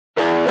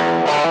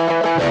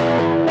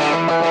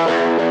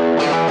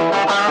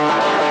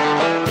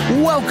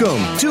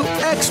Welcome to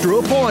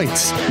Extra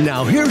Points.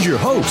 Now here's your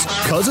host,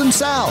 Cousin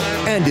Sal,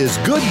 and his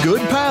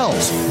good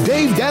pals,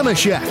 Dave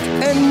Damashek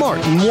and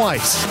Martin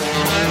Weiss.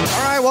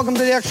 All right, welcome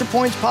to the Extra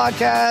Points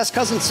podcast.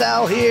 Cousin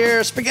Sal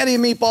here. Spaghetti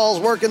and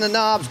meatballs working the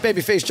knobs.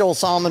 Babyface Joel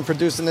Solomon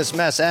producing this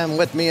mess. And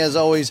with me, as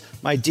always,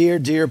 my dear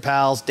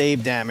pals, Dave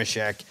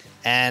Damashek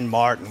and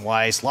Martin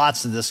Weiss.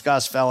 Lots to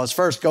discuss, fellas.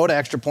 First, go to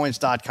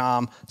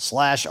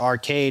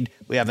extrapoints.com/arcade.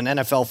 We have an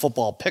NFL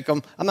football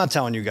pick'em. I'm not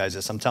telling you guys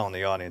this. I'm telling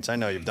the audience. I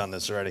know you've done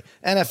this already.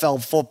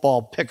 NFL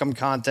football pick'em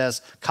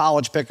contest,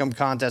 college pick'em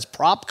contest,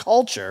 prop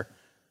culture,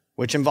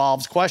 which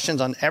involves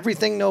questions on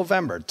everything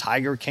November.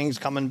 Tiger King's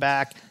coming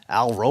back.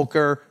 Al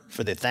Roker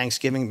for the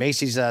Thanksgiving,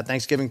 Macy's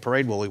Thanksgiving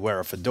parade. Will he wear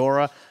a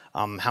fedora?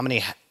 How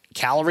many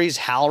calories?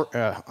 How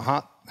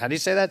do you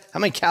say that? How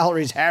many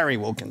calories Harry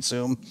will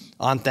consume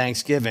on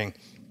Thanksgiving?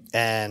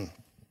 And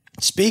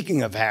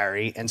speaking of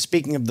Harry, and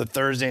speaking of the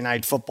Thursday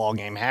night football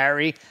game,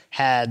 Harry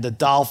had the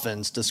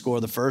Dolphins to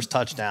score the first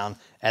touchdown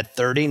at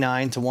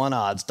 39-1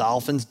 odds.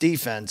 Dolphins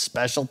defense,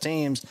 special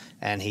teams,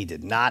 and he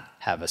did not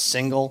have a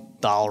single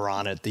dollar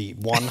on it. The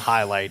one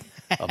highlight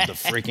of the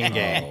freaking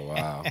game. Oh,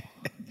 wow.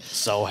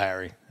 So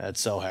Harry.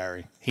 That's so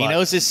Harry. He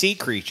knows his sea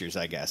creatures,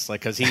 I guess,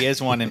 because he is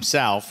one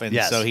himself, and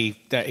Yes. so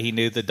he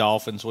knew the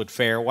Dolphins would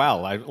fare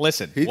well. He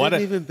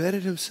didn't even bet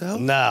it himself?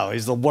 No,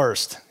 he's the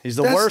worst. He's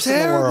the That's worst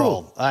terrible. in the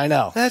world. I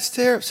know. That's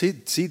terrible. See,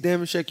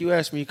 Damashek, you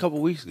asked me a couple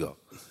weeks ago.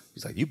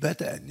 He's like, you bet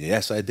that? And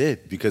yes, I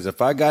did. Because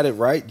if I got it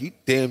right,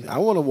 I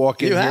want to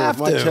walk in You here have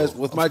with to.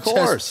 my Of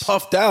course. chest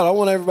puffed out. I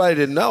want everybody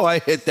to know I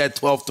hit that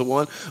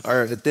 12-1,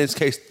 or in this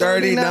case,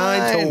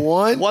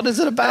 39-1. What is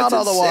it about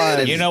That's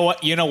otherwise?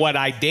 insanity. You know what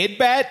I did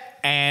bet,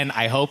 and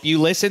I hope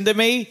you listen to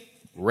me?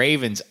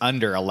 Ravens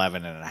under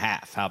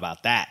 11.5. How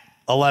about that?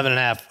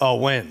 11.5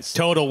 wins.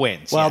 Total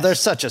wins. Well, yes. they're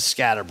such a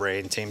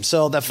scatterbrained team.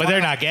 So But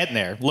they're not getting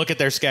there. Look at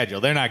their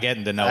schedule. They're not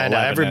getting to know. I know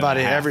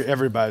 11.5.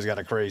 everybody's got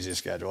a crazy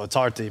schedule. It's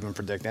hard to even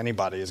predict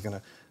anybody is going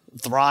to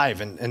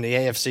thrive in the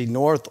AFC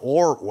North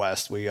or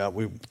West. We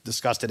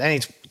discussed it. Any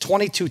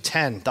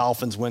 22-10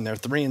 Dolphins win. They're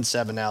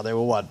 3-7 now. They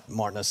were what,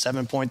 Martin? A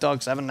 7-point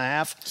dog,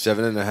 7.5.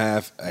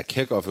 7.5 at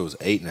kickoff. It was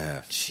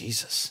 8.5.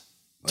 Jesus.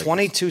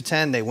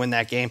 22-10, they win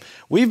that game.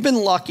 We've been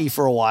lucky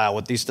for a while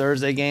with these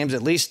Thursday games.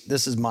 At least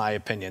this is my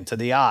opinion. To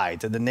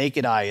the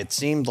naked eye, it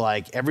seemed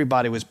like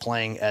everybody was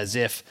playing as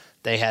if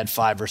they had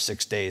 5 or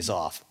 6 days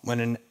off,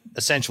 when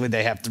essentially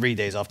they have 3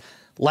 days off.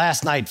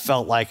 Last night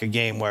felt like a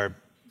game where,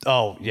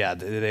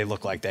 they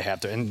look like they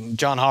have to. And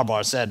John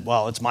Harbaugh said,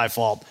 well, it's my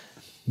fault.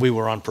 We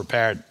were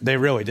unprepared. They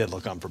really did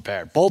look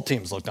unprepared. Both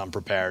teams looked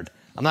unprepared.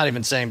 I'm not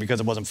even saying because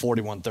it wasn't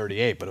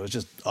 41-38, but it was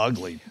just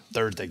ugly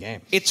Thursday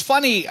game. It's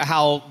funny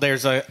how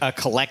there's a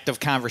collective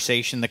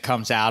conversation that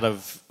comes out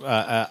of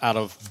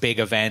big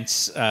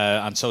events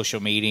on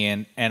social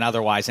media and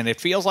otherwise, and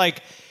it feels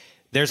like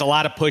there's a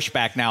lot of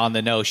pushback now on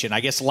the notion. I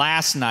guess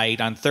last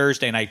night, on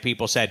Thursday night,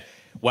 people said,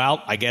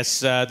 well, I guess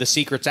the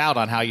secret's out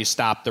on how you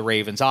stop the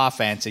Ravens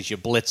offense is you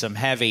blitz them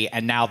heavy,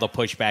 and now the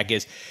pushback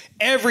is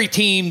every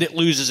team that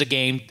loses a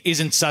game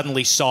isn't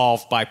suddenly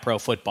solved by pro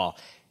football.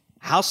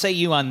 How say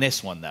you on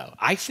this one, though?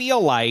 I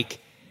feel like,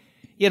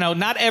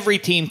 not every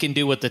team can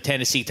do what the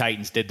Tennessee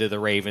Titans did to the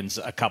Ravens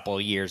a couple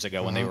of years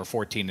ago when they were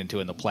 14-2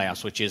 in the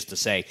playoffs, which is to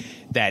say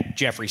that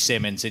Jeffrey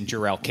Simmons and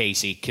Jarrell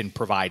Casey can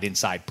provide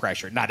inside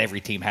pressure. Not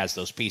every team has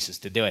those pieces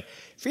to do it.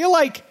 I feel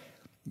like,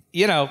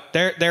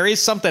 there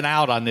is something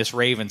out on this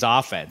Ravens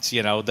offense,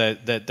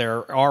 that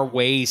there are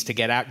ways to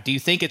get out. Do you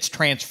think it's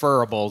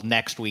transferable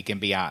next week and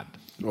beyond?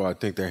 Well, I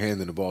think they're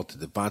handing the ball to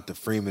Devonta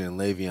Freeman and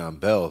Le'Veon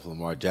Bell if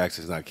Lamar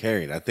Jackson's not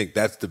carrying. I think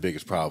that's the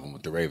biggest problem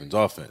with the Ravens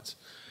offense.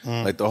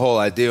 Like the whole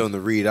idea on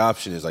the read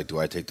option is like, do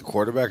I take the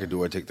quarterback or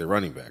do I take the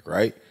running back,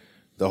 right?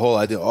 The whole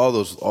idea, all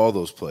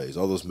those plays,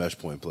 all those mesh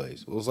point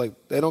plays. It was like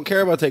they don't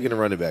care about taking the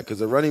running back because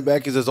the running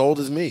back is as old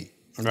as me.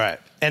 Right.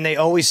 And they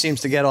always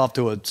seems to get off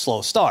to a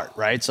slow start,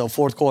 right? So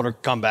fourth quarter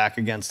comeback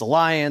against the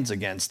Lions,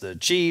 against the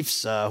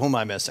Chiefs. Who am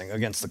I missing?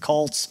 Against the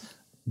Colts.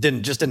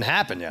 Didn't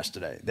happen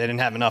yesterday. They didn't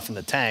have enough in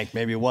the tank.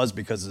 Maybe it was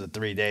because of the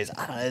 3 days.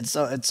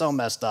 It's so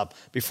messed up.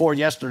 Before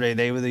yesterday,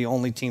 they were the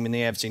only team in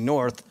the AFC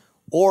North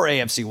or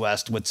AFC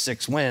West with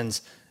 6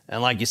 wins.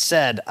 And like you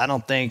said, I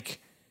don't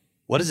think,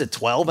 what is it,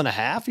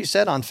 12.5 you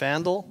said on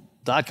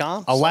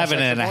FanDuel.com?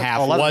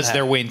 11.5 was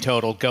their win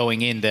total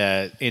going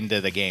into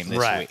the game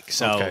this week.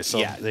 So,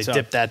 they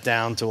dipped that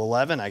down to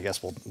 11. I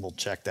guess we'll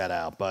check that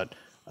out. But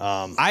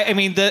I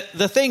mean,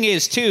 the thing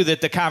is, too,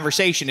 that the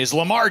conversation is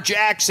Lamar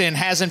Jackson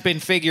hasn't been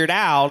figured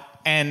out,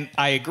 and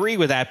I agree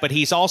with that, but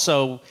he's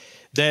also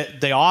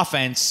the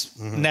offense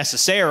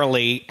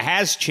necessarily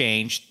has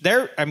changed.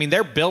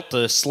 They're built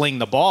to sling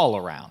the ball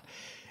around.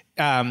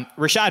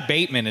 Rashad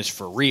Bateman is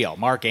for real.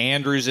 Mark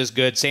Andrews is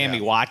good.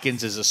 Sammy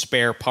Watkins is a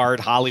spare part.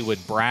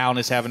 Hollywood Brown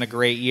is having a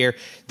great year.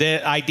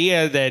 The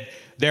idea that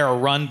they're a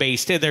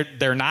run-based team,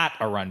 they're not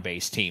a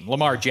run-based team.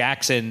 Lamar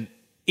Jackson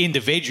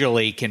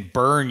individually can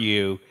burn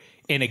you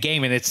in a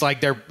game, and it's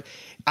like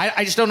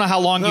I just don't know how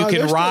long you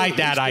can ride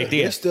that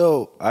idea.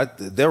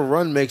 Their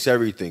run makes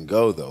everything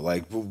go, though.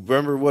 Like,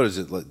 remember, what is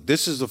it? Like,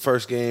 this is the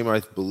first game,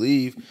 I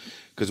believe,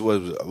 because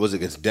was it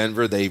against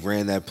Denver? They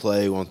ran that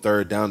play on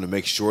third down to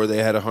make sure they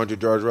had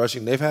 100 yards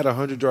rushing. They've had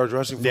 100 yards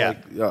rushing for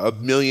a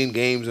million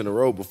games in a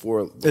row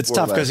before. It's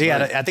tough because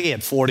I think he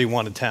had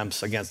 41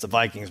 attempts against the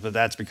Vikings, but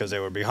that's because they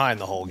were behind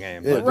the whole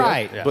game. Yeah, but,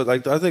 right. But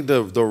like I think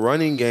the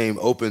running game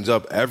opens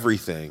up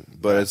everything.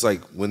 But it's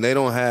like when they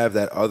don't have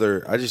that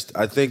other,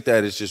 I think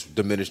that it's just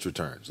diminished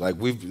returns. Like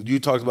you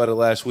talked about it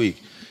last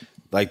week.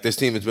 Like this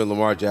team has been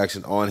Lamar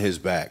Jackson on his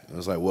back. I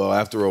was like, well,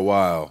 after a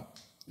while.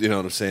 You know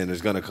what I'm saying?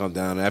 There's going to come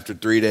down after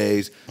 3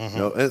 days.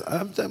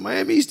 And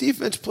Miami's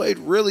defense played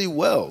really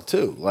well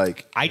too.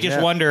 Like I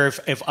just wonder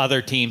if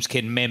other teams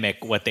can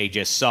mimic what they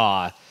just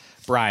saw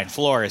Brian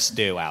Flores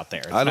do out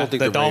there. I don't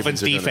think the the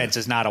Dolphins' Ravens defense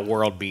is not a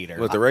world beater.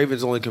 But the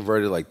Ravens only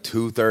converted like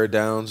 2 third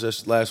downs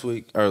just last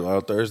week or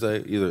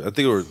Thursday.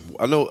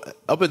 I know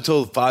up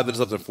until 5 minutes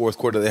left in the fourth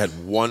quarter, they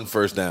had 1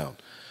 first down.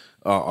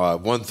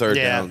 1 third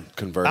down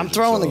conversion. I'm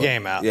throwing the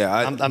game out. Yeah,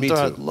 I'm me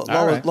throwing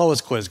too.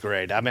 lowest quiz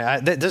grade. I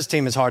mean, this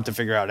team is hard to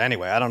figure out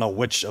anyway. I don't know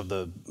which of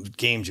the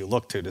games you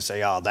look to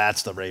say, oh,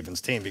 that's the Ravens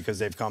team because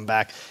they've come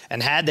back.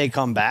 And had they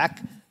come back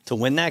to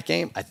win that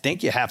game, I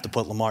think you have to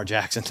put Lamar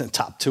Jackson in the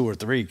top 2 or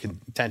 3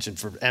 contention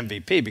for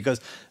MVP because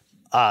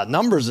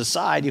numbers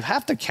aside, you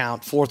have to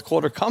count fourth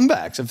quarter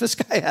comebacks. If this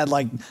guy had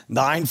like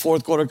 9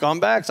 fourth quarter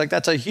comebacks, like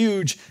that's a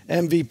huge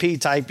MVP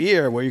type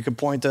year where you could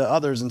point to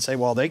others and say,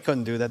 well, they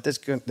couldn't do that. This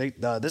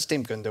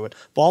team couldn't do it.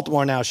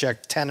 Baltimore now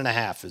checked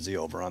 10.5 is the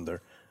over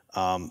under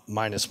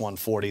minus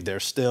 140. They're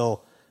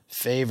still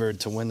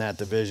favored to win that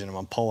division.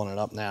 I'm pulling it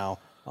up now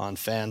on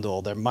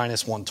FanDuel. They're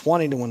minus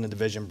 120 to win the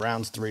division.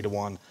 Browns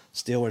 3-1,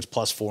 Steelers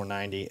plus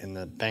 490, and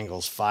the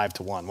Bengals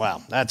 5-1.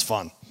 Wow, that's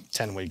fun.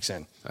 10 weeks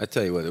in. I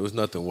tell you what, it was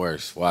nothing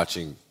worse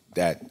watching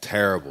that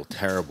terrible,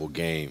 terrible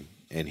game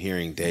and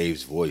hearing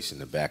Dave's voice in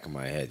the back of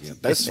my head. You know,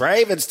 this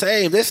Ravens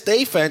team, this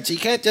defense, you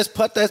can't just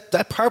put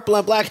that purple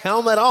and black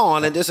helmet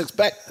on and just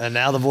expect. And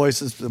now the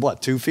voice is,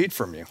 2 feet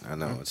from you? I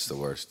know, it's the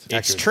worst.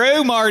 It's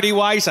true, Marty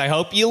Weiss. I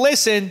hope you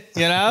listen,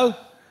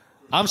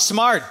 I'm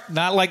smart,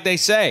 not like they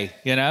say,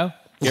 Have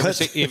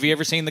you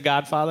ever seen The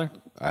Godfather?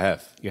 I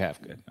have. You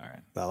have? Good. All right.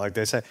 Not like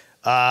they say.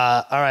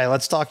 All right,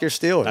 let's talk your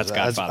Steelers. That's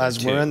Godfather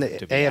as we're in the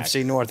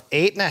AFC North,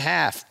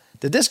 8.5.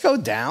 Did this go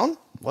down?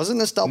 Wasn't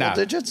this double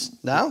digits?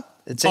 No?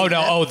 It's no.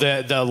 Oh,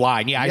 the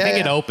line. Yeah, I think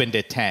it opened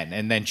at 10,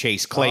 and then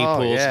Chase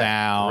Claypool's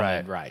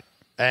down. Right.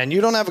 And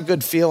you don't have a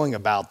good feeling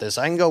about this.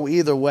 I can go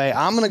either way.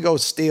 I'm going to go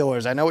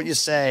Steelers. I know what you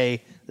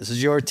say. This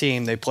is your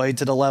team. They played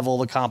to the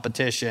level of the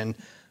competition.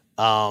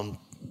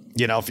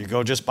 If you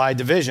go just by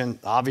division,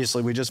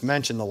 obviously we just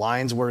mentioned the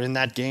Lions were in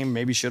that game,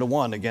 maybe should have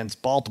won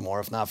against Baltimore,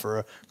 if not for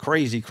a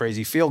crazy,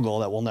 crazy field goal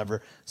that we'll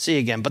never see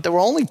again. But there were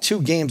only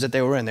 2 games that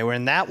they were in. They were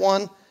in that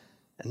one,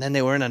 and then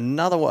they were in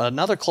another one,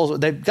 another close one.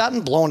 They've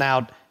gotten blown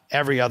out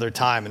every other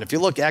time. And if you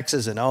look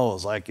X's and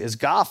O's, like is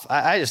Goff,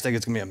 I just think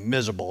it's going to be a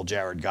miserable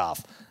Jared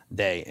Goff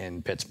day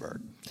in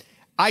Pittsburgh.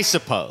 I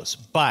suppose,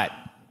 but...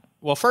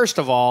 Well, first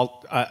of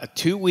all,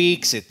 2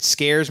 weeks, it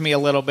scares me a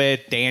little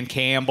bit. Dan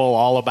Campbell,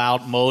 all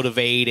about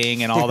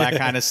motivating and all that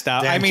kind of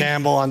stuff.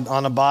 Campbell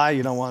on a bye,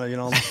 you don't want to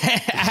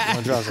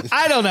trust him.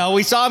 I don't know.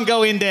 We saw him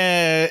go into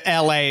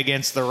L.A.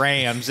 against the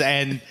Rams,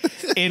 and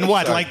in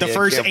what, Sorry, like the Dan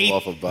first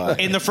Campbell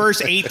in the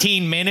first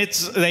 18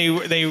 minutes,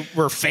 they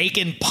were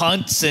faking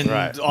punts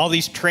and all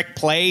these trick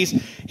plays.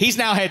 He's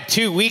now had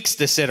 2 weeks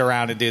to sit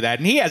around and do that,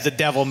 and he has a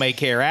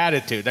devil-may-care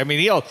attitude. I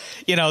mean,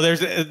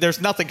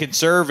 there's nothing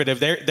conservative.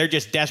 They're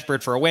just desperate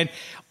for a win.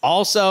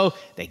 Also,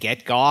 they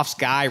get Goff's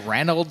guy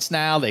Reynolds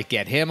now. They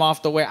get him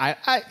off the way.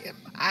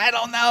 I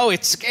don't know.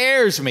 It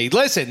scares me.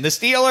 Listen, the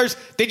Steelers,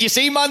 did you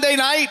see Monday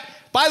night?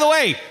 By the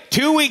way,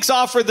 2 weeks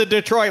off for the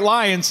Detroit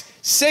Lions,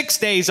 6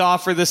 days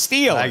off for the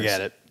Steelers. I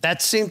get it.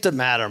 That seemed to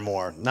matter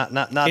more. Not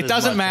it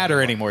doesn't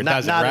matter anymore,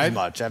 does it, right? Not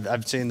as much.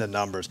 I've seen the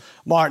numbers.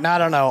 Martin, I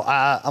don't know.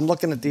 I'm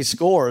looking at these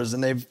scores,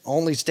 and they've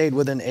only stayed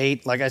within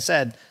 8, like I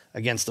said,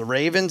 against the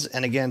Ravens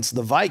and against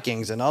the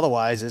Vikings, and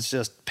otherwise it's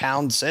just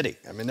Pound City.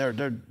 I mean, they're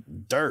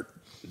dirt.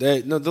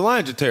 The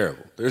Lions are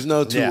terrible. There's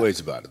no two ways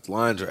about it. The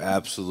Lions are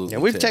absolutely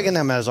we've terrible. taken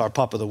them as our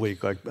pup of the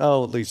week, at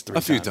least 3 times.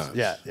 A few times.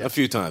 Yeah. A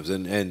few times.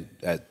 And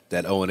that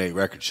 0-8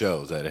 record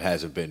shows that it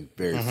hasn't been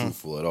very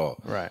fruitful at all.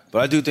 Right.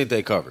 But I do think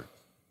they cover.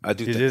 I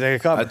do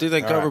think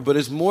they cover, but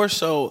it's more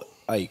so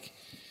like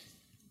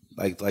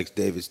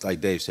Dave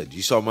said.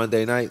 You saw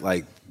Monday night,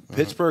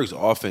 Pittsburgh's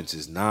offense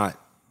is not.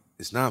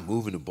 It's not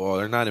moving the ball.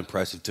 They're not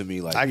impressive to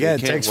me. I get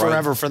it. It takes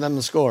forever for them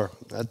to score.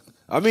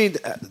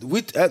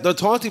 The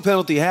taunting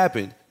penalty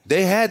happened.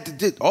 They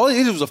had all they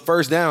needed was a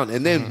first down,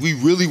 and then we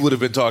really would have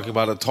been talking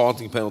about a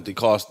taunting penalty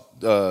cost.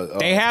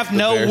 They have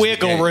no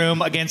wiggle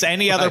room against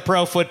any other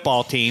pro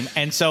football team,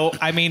 and so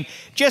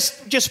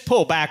just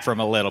pull back from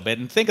a little bit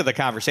and think of the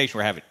conversation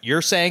we're having.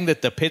 You're saying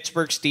that the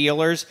Pittsburgh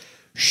Steelers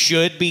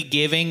should be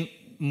giving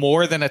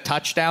more than a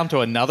touchdown to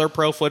another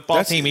pro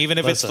football team, even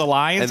if it's the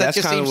Lions? That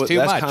just seems too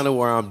much. That's kind of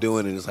where I'm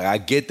doing it. It's like, I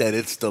get that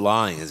it's the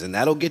Lions, and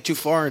that'll get you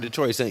far in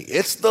Detroit. Saying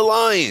it's the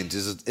Lions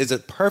is a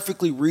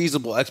perfectly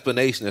reasonable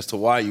explanation as to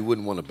why you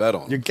wouldn't want to bet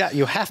on them.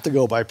 You have to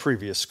go by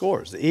previous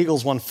scores. The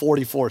Eagles won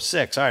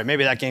 44-6. All right,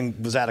 maybe that game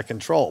was out of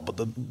control, but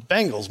the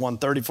Bengals won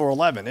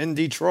 34-11 in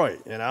Detroit,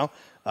 you know.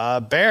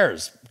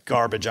 Bears,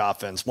 garbage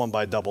offense, won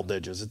by double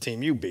digits, a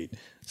team you beat.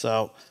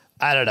 So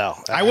I don't know.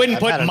 I'm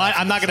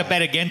not going to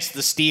bet against the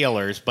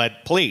Steelers,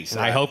 but please,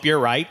 right. I hope you're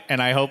right, and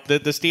I hope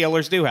that the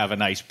Steelers do have a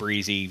nice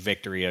breezy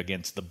victory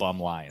against the bum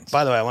Lions.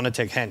 By the way, I want to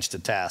take Hench to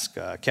task.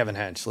 Kevin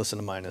Hench, listen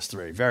to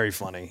 -3. Very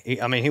funny.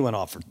 He went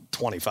off for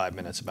 25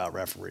 minutes about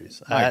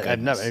referees.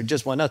 It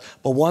just went nuts.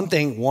 But one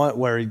thing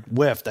where he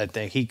whiffed, I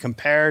think, he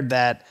compared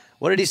that.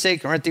 What did he say?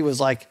 Corinthians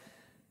was like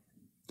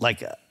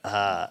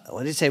what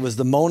did he say? It was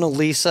the Mona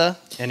Lisa,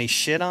 and he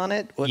shit on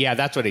it? Yeah,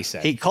 that's what he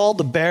said. He called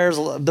the Bears,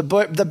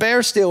 the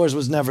Bears Steelers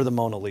was never the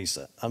Mona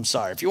Lisa. I'm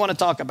sorry. If you want to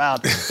talk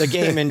about the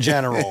game in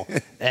general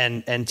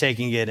and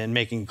taking it and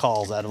making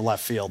calls out of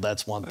left field,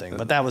 that's one thing.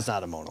 But that was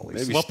not a Mona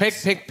Lisa. Well, pick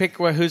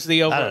who's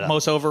the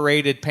most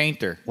overrated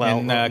painter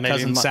in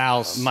Cousin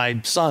Sal's. My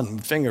son,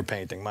 finger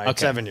painting, my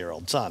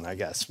 7-year-old son, I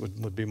guess,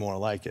 would be more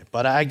like it.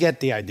 But I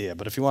get the idea.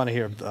 But if you want to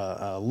hear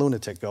a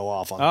lunatic go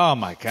off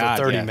on for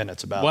 30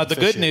 minutes about the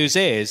good news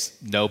is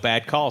no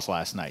bad calls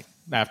last night.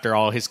 After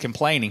all his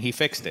complaining, he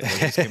fixed it.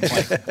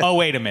 Oh,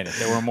 wait a minute.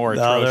 There were more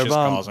atrocious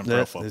calls in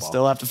pro football. They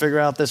still have to figure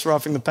out this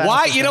roughing the passer.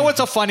 Why? You know what's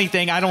a funny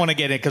thing? I don't want to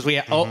get it because we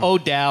have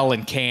Odell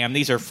and Cam.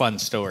 These are fun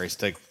stories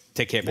to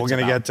kibitz We're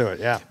going to get to it,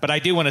 yeah. But I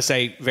do want to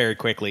say very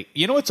quickly,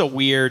 you know what's a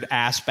weird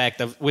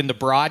aspect of when the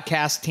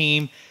broadcast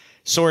team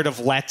sort of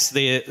lets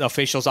the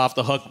officials off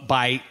the hook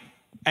by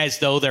as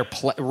though they're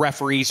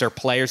referees or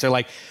players. They're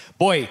like,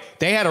 boy,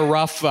 they had a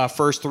rough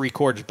first 3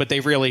 quarters, but they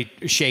really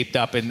shaped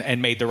up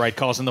and made the right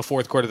calls in the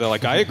fourth quarter. They're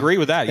like, I agree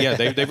with that. Yeah,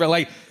 they were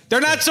like,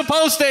 they're not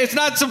supposed to. It's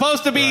not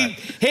supposed to be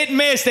hit and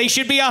miss. They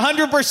should be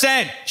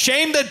 100%.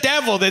 Shame the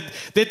devil that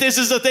this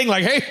is the thing.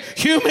 Like, hey,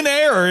 human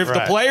error. If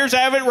the players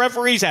have it,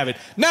 referees have it.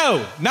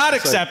 No, not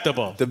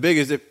acceptable. The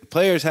biggest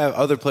players have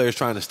other players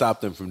trying to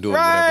stop them from doing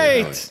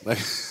whatever they're doing.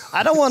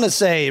 I don't want to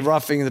say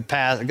roughing the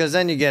pass because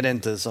then you get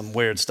into some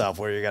weird stuff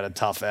where you got a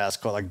tough ass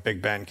call like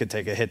Big Ben could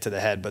take a hit to the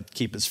head but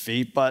keep his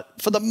feet. But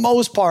for the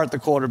most part, the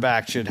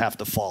quarterback should have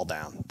to fall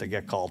down to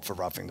get called for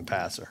roughing the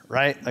passer,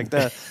 right? Like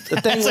the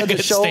thing where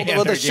the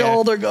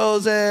shoulder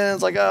goes in,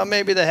 it's like, oh,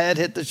 maybe the head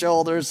hit the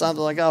shoulder or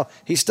something. Like, oh,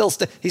 he's still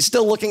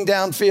looking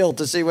downfield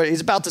to see what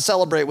he's about to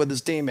celebrate with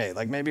his teammate.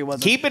 Like maybe it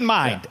wasn't. Keep in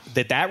mind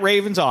that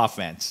Ravens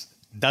offense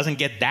doesn't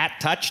get that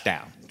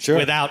touchdown. Sure.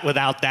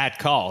 Without that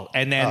call,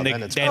 and then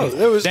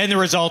the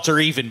results are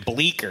even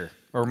bleaker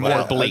or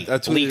more bleak. I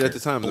tweeted at the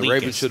time the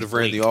Ravens should have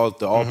ran the all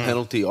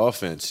penalty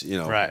offense. You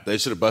know, they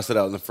should have busted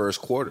out in the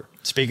first quarter.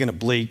 Speaking of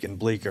bleak and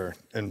bleaker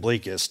and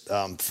bleakest,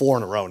 4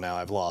 in a row now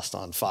I've lost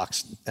on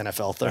Fox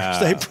NFL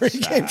Thursday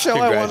pregame show.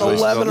 I won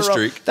 11 in a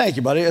row. Thank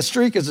you, buddy. A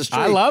streak is a streak.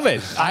 I love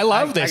it. I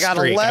love this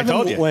streak. I got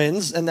 11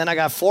 wins, and then I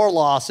got 4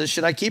 losses.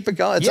 Should I keep it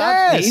going? It's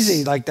not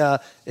easy. Like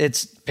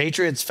it's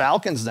Patriots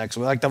Falcons next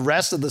week. Like the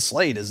rest of the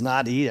slate is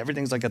not easy.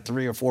 Everything's like a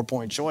 3 or 4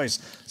 point choice.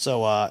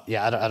 So I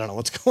don't know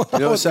what's going on.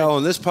 You know, Sal,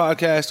 on this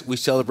podcast we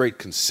celebrate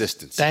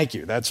consistency. Thank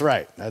you. That's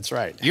right.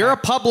 You're a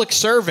public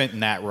servant in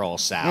that role,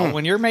 Sal.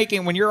 When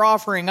you're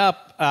offering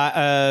up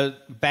a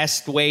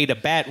best way to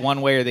bet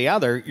one way or the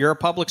other, you're a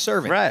public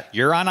servant. Right.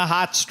 You're on a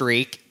hot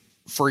streak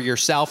for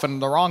yourself in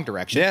the wrong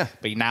direction. Yeah.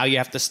 But now you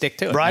have to stick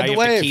to it. Ride the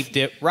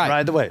wave.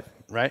 Ride the wave.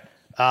 Right.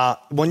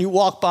 When you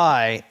walk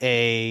by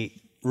a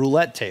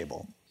roulette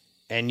table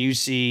and you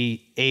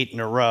see 8 in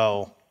a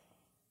row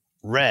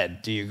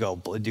red, do you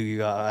go,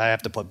 I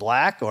have to put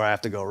black or I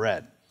have to go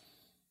red?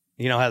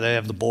 You know how they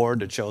have the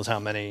board that shows how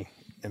many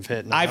have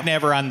hit? I've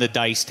never on the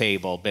dice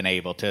table been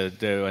able to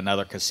do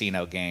another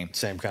casino game.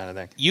 Same kind of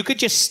thing. You could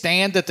just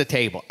stand at the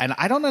table, and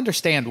I don't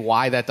understand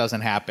why that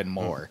doesn't happen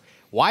more.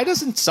 Why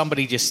doesn't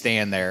somebody just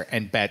stand there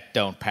and bet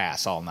don't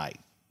pass all night?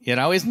 You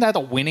know, isn't that a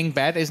winning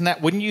bet?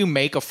 Wouldn't you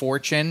make a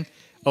fortune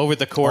over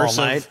the course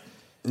of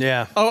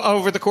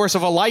over the course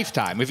of a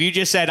lifetime? If you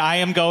just said, I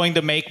am going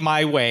to make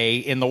my way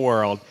in the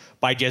world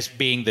by just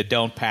being the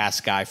don't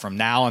pass guy from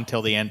now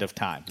until the end of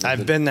time.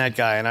 I've been that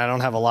guy, and I don't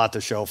have a lot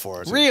to show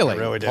for it. Really? I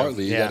really do.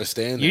 Partly, you got to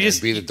stand there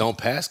and be the don't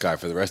pass guy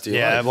for the rest of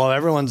your life. Yeah, well,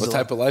 everyone's... What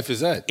type of life is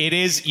that? It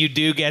is, you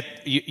do get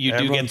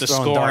the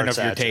scorn of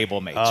your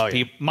table mates. Oh,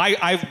 yeah.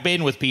 I've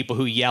been with people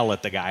who yell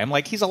at the guy. I'm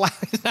like, he's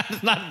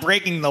not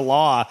breaking the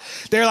law.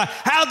 They're like,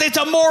 it's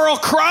a moral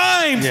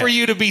crime for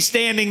you to be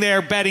standing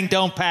there betting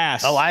don't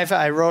pass. Oh,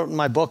 I wrote in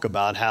my book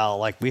about how,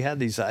 like, we had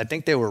these, I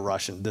think they were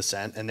Russian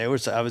descent, and I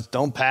was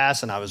don't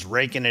pass, and I was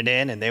raking it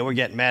in, and they were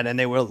getting mad, and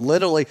they were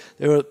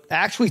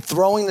actually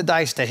throwing the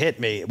dice to hit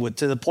me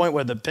to the point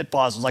where the pit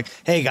boss was like,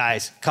 hey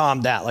guys,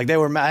 calm down. Like they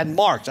were mad. I had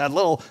marks. I had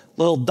little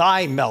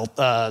dye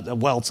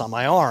welts on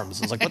my arms.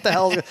 I was like, what the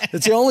hell?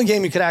 It's the only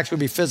game you could actually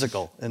be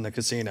physical in the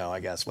casino, I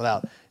guess,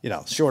 without,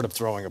 short of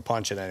throwing a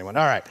punch at anyone.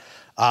 All right.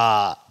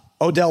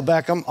 Odell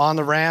Beckham on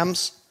the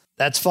Rams.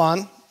 That's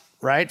fun.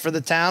 right, for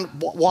the town.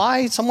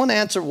 Why? Someone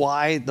answer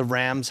why the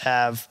Rams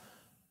have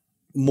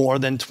more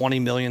than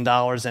 $20 million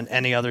than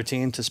any other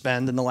team to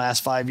spend in the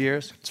last 5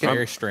 years. It's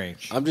very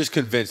strange. I'm just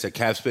convinced that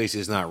cap space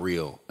is not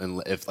real.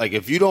 And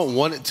if you don't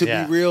want it to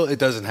be real, it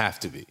doesn't have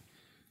to be.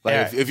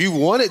 Like if you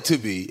want it to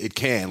be, it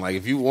can. Like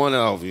if you want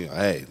to,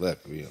 hey, look,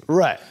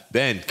 right,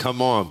 Ben,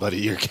 come on, buddy,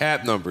 your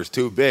cap number's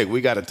too big.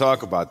 We got to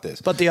talk about this.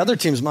 But the other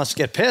teams must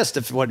get pissed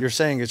if what you're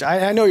saying is.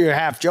 I know you're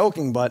half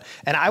joking,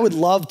 and I would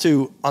love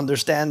to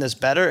understand this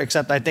better.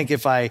 Except I think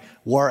if I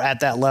were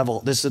at that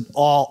level, this is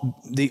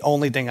the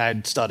only thing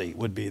I'd study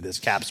would be this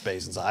cap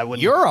space. And so I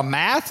wouldn't. You're a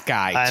math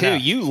guy too. know.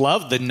 You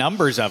love the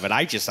numbers of it.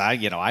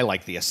 I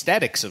like the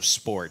aesthetics of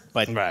sport,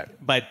 but Right.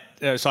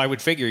 So I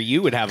would figure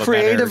you would have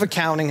creative a better.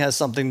 accounting has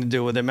something to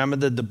do with it. Remember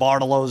the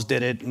Bartolos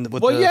did it with the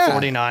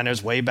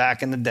 49ers way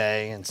back in the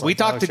day. And We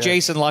talked to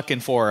Jason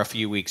Luckenfor a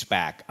few weeks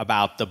back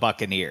about the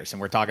Buccaneers, and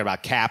we're talking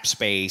about cap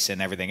space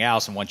and everything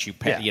else. And once you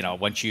pay,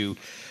 once you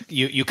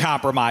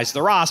compromise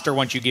the roster,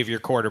 once you give your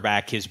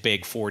quarterback his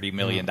big $40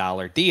 million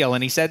deal,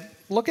 and he said,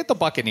 look at the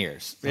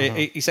Buccaneers.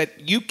 He said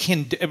you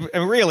can,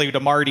 and really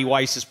to Marty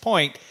Weiss's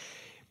point.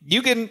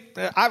 You can,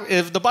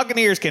 if the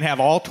Buccaneers can have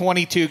all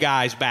 22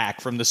 guys back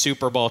from the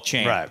Super Bowl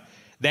champ,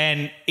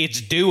 then it's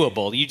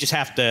doable. You just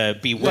have to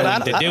be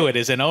willing to do it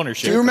as an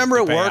ownership. Do you remember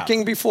it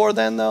working before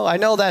then, though? I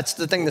know that's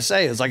the thing to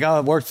say. It's like,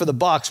 it worked for the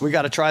Bucs. We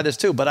got to try this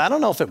too. But I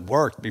don't know if it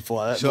worked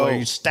before. So where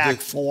you stack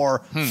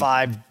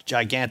 4-5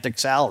 gigantic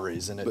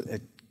salaries, and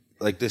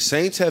like the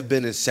Saints have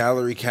been in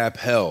salary cap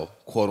hell,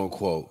 quote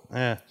unquote,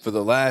 for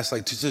the last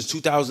since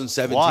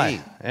 2017.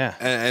 Why? Yeah.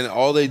 And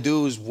all they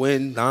do is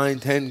win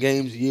 9-10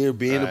 games a year,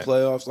 be in the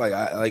playoffs.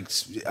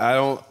 I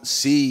don't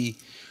see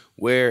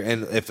where,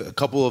 and if a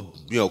couple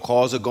of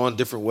calls have gone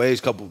different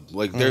ways,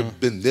 they've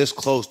been this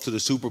close to the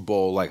Super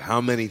Bowl. Like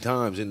how many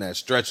times in that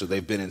stretch have they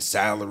been in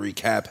salary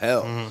cap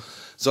hell?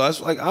 So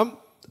that's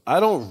I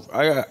don't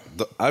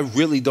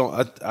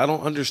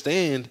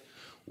understand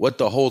what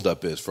the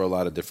holdup is for a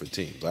lot of different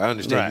teams. I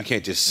understand you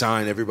can't just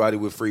sign everybody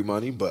with free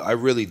money, but I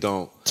really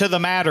don't. To the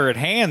matter at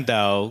hand,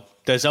 though,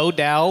 does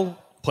Odell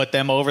put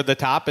them over the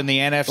top in the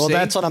NFC? Well,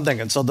 that's what I'm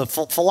thinking. So the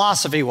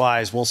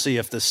philosophy-wise, we'll see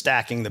if the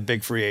stacking the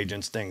big free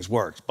agents things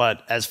works.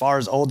 But as far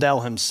as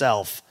Odell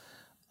himself,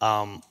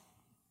 and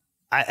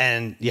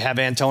you have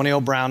Antonio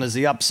Brown as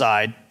the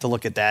upside to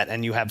look at that,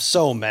 and you have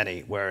so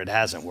many where it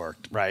hasn't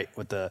worked, right,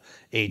 with the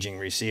aging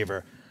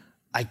receiver.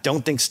 I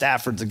don't think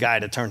Stafford's the guy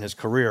to turn his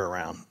career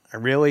around. I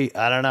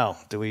don't know.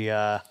 Do we?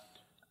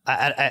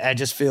 I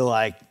just feel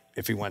like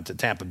if he went to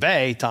Tampa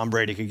Bay, Tom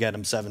Brady could get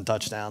him 7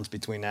 touchdowns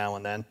between now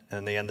and then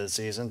and the end of the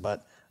season.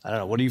 But I don't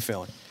know. What are you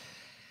feeling?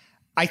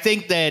 I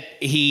think that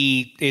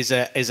he is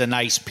a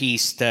nice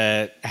piece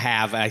to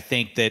have. I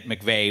think that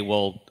McVay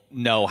will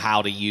know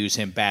how to use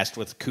him best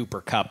with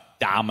Cooper Kupp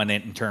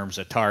dominant in terms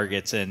of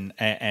targets and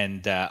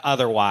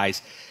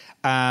otherwise.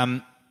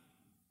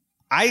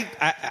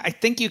 I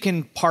think you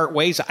can part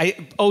ways.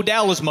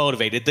 Odell is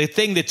motivated. The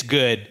thing that's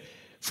good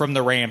from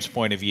the Rams'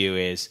 point of view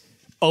is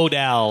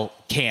Odell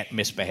can't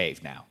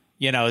misbehave now.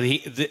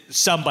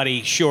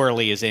 Somebody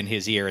surely is in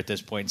his ear at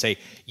this point and say,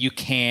 you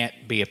can't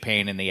be a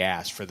pain in the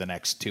ass for the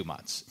next 2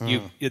 months.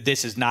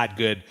 This is not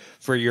good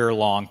for your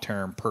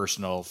long-term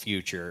personal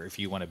future if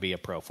you want to be a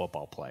pro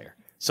football player.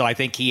 So I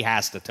think he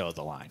has to toe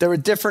the line. They're a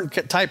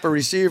different type of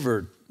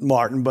receiver,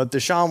 Martin, but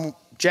Deshaun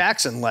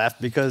Jackson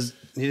left because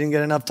he didn't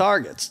get enough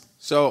targets.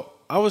 So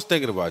I was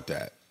thinking about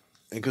that,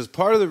 because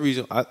part of the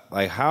reason,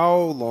 how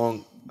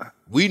long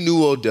we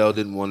knew Odell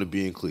didn't want to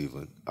be in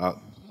Cleveland.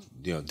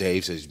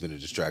 Dave says he's been a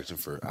distraction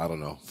for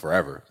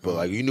forever.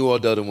 But you knew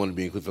Odell didn't want to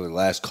be in Cleveland for the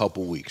last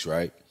couple weeks,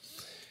 right?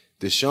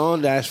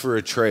 Deshaun asked for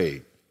a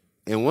trade,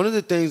 and one of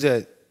the things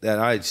that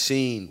I'd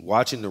seen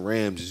watching the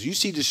Rams is you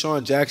see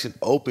Deshaun Jackson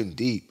open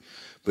deep,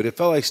 but it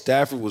felt like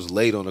Stafford was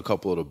late on a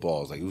couple of the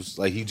balls. It was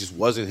like he just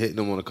wasn't hitting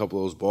them on a couple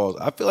of those balls.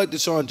 I feel like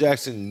Deshaun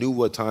Jackson knew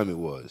what time it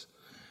was.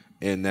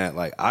 And that,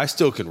 I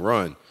still can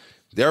run.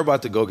 They're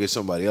about to go get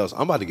somebody else.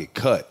 I'm about to get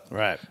cut.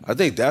 Right. I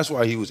think that's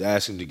why he was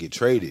asking to get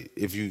traded.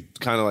 If you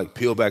kind of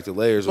peel back the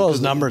layers. Well, his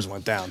numbers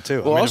went down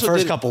too. Well, the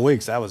first couple of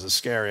weeks, that was a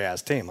scary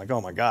ass team. Oh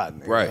my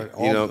God. Right.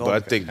 But I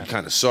think you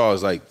kind of saw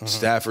is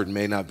Stafford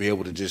may not be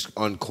able to just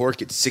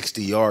uncork it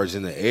 60 yards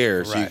in the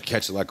air, so you can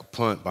catch it like a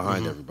punt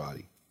behind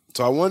everybody.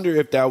 So I wonder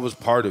if that was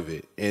part of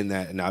it.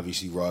 And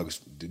obviously Ruggs,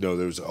 there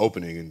was an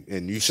opening,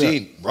 and you've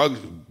seen Ruggs,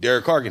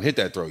 Derek Carr can hit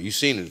that throw. You've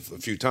seen it a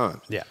few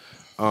times. Yeah.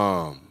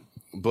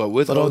 But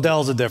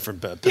Odell's a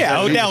different bit.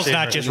 Yeah, Odell's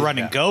not just run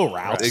and go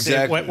routes.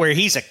 Exactly. Where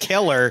he's a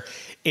killer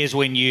is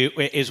when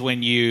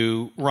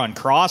you run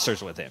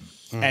crossers with him,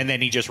 and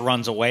then he just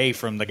runs away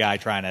from the guy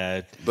trying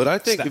to. But I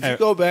think if you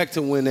go back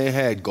to when they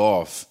had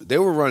Goff, they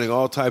were running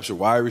all types of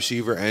wide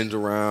receiver end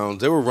arounds.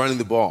 They were running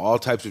the ball all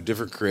types of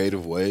different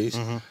creative ways.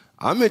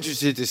 I'm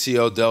interested to see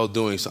Odell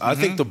doing so. I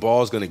think the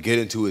ball is going to get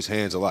into his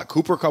hands a lot.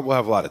 Cooper Kupp will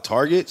have a lot of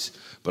targets,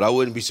 but I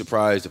wouldn't be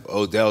surprised if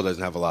Odell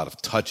doesn't have a lot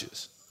of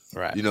touches.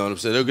 Right. You know what I'm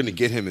saying? They're going to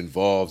get him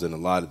involved in a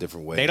lot of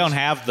different ways. They don't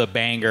have the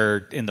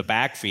banger in the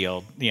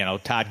backfield.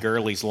 Todd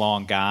Gurley's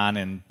long gone,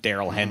 and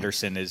Darrell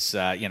Henderson is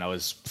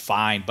is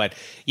fine. But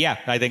yeah,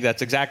 I think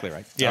that's exactly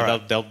right. Yeah,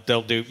 right.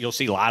 they'll do. You'll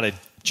see a lot of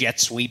jet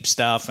sweep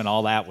stuff and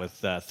all that with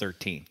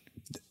 13.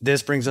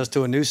 This brings us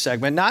to a new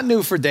segment. Not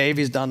new for Dave.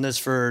 He's done this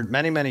for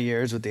many, many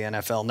years with the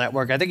NFL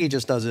Network. I think he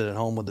just does it at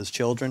home with his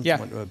children. Yeah.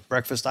 With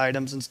breakfast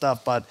items and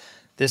stuff. But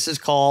this is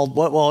called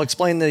what? Well,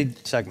 explain the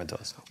segment to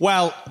us.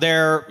 Well,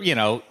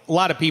 a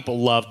lot of people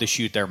love to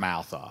shoot their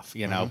mouth off,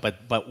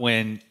 but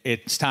when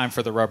it's time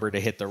for the rubber to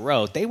hit the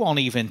road, they won't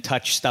even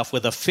touch stuff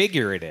with a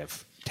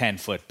figurative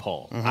 10-foot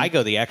pole. I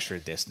go the extra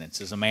distance.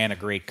 As a man of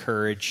great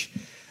courage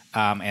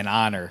and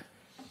honor,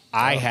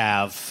 I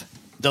have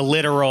the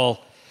literal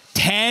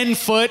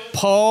 10-foot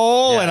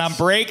pole, and I'm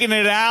breaking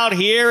it out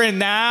here and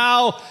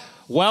now.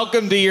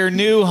 Welcome to your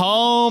new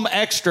home,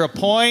 Extra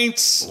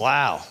Points.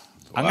 Wow.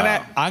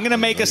 I'm gonna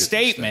make a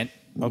statement.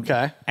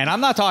 Okay. And I'm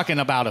not talking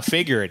about a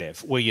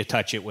figurative. Will you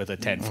touch it with a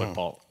 10-foot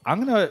pole?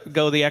 I'm going to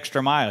go the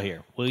extra mile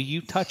here. Will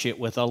you touch it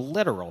with a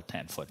literal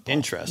 10-foot pole?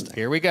 Interesting.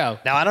 Here we go.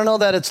 Now, I don't know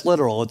that it's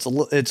literal.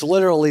 It's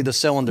literally the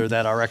cylinder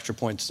that our Extra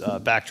Points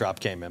backdrop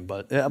came in,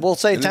 but we'll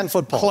say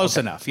 10-foot pole. Close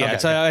enough. Yeah.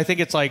 Okay. I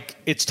think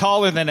it's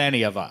taller than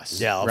any of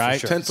us. Yeah,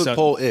 right? for sure. 10-foot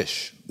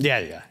pole-ish.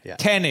 Yeah.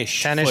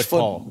 10-ish foot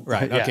pole.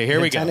 Right. Yeah. Okay,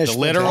 here we go. 10-ish The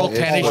literal foot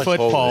 10-ish foot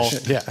pole.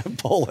 Polish. Yeah,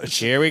 Polish.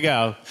 Here we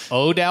go.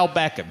 Odell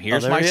Beckham.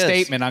 Here's there my he is.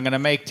 statement I'm going to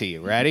make to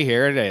you. Ready?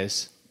 Here it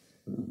is.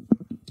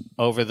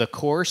 Over the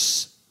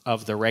course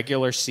of the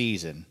regular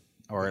season,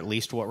 or at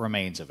least what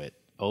remains of it,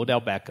 Odell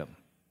Beckham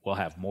will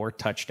have more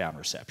touchdown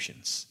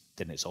receptions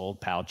than his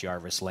old pal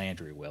Jarvis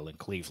Landry will in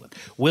Cleveland.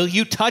 Will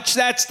you touch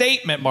that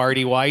statement,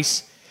 Marty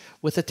Weiss,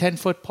 with a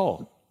 10-foot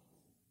pole?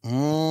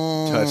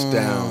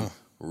 Touchdown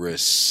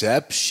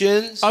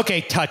receptions.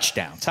 Okay,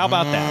 touchdowns. How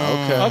about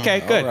that?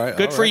 Okay, good. All right,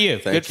 Good all for right. you.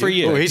 Thank Good for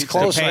you. you. Oh, he's So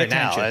close pay right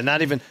attention. now. And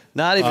not even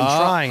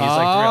trying. He's like,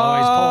 he's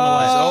pulling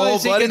away. Oh,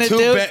 is he buddy,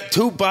 gonna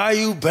two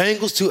Bayou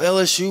Bengals, two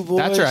LSU boys.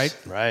 That's right.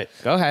 Right.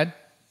 Go ahead.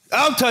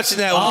 I'm touching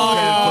that with Oh,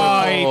 the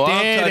 10-foot pole. he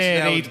I'm did touching it.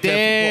 that He with the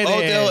 10-foot pole.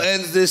 did Odell it.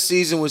 ends this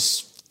season with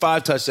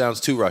 5 touchdowns,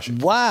 2 rushing.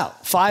 Wow.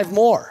 5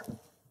 more.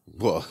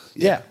 Well,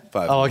 Yeah.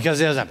 5 Oh, more. because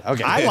he doesn't.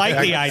 Okay. I like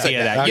the idea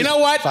of that. You know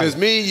what? Because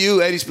me,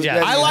 you, Eddie Spaghetti.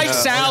 Yeah. I like and,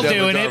 Sal Odell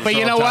doing McDermott it, but for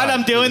you know all what? time.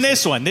 I'm doing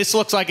this one. This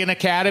looks like an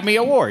Academy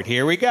Award.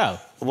 Here we go.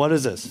 What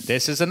is this?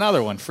 This is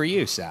another one for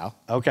you, Sal.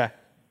 Okay.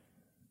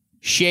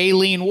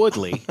 Shailene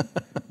Woodley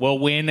will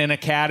win an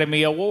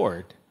Academy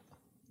Award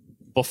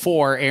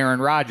before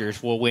Aaron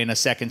Rodgers will win a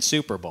second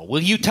Super Bowl.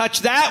 Will you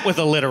touch that with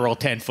a literal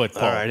 10-foot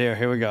pole? All right,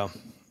 here we go.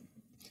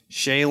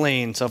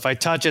 Shailene. So if I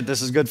touch it,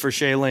 this is good for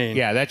Shailene.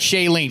 Yeah, that's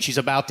Shailene. She's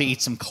about to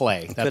eat some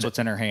clay. That's what's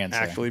in her hands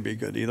there. Actually be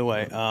good either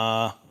way.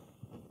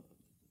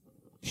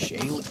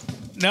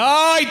 Shailene.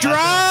 No, he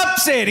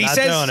drops it. He Not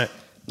says, doing it.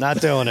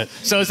 Not doing it.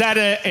 So is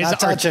that Not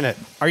touching it.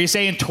 Are you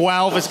saying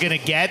 12 is going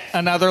to get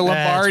another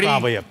Lombardi? It's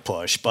probably a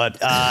push, but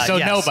So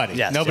yes, nobody.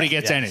 yes, Nobody yes,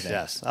 gets yes, anything.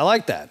 Yes, I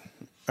like that.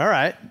 All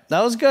right,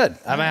 that was good.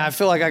 I mean, I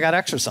feel like I got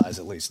exercise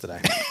at least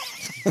today.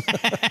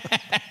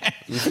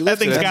 That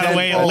thing's got to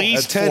weigh at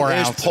least 4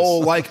 10-inch ounces.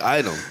 pole-like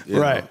item. you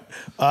know. Right.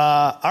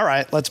 All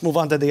right, let's move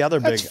on to the other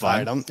That's big fun.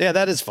 item. Yeah,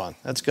 that is fun.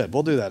 That's good.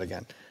 We'll do that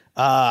again.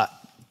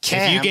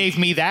 If you gave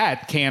me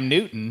that, Cam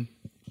Newton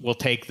will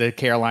take the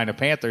Carolina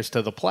Panthers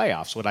to the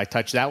playoffs. Would I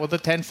touch that with a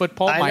 10-foot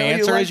pole? I My know you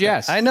answer like is that.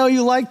 yes. I know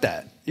you like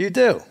that. You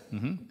do.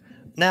 Mm-hmm.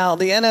 Now,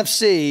 the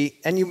NFC,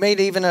 and you made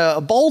even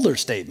a bolder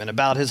statement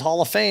about his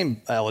Hall of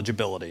Fame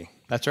eligibility.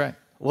 That's right.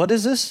 What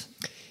is this?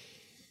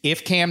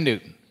 If Cam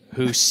Newton,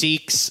 who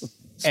seeks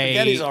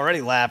Spaghetti's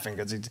already laughing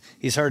because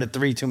he's heard it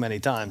 3 too many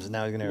times, and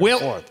now he's going to hear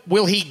it 4th.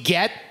 will he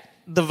get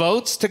the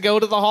votes to go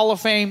to the Hall of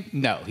Fame?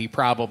 No, he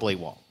probably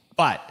won't.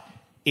 But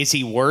is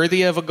he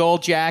worthy of a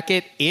gold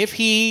jacket? If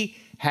he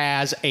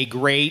has a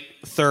great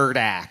third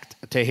act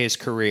to his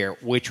career,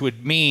 which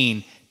would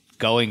mean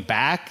going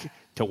back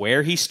to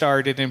where he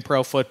started in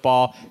pro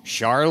football,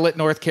 Charlotte,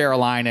 North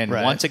Carolina, and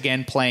Right. once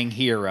again playing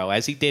hero,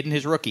 as he did in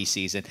his rookie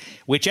season,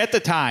 which at the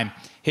time,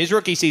 his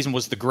rookie season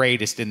was the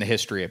greatest in the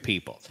history of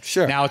people.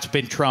 Sure. Now it's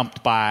been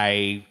trumped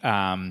by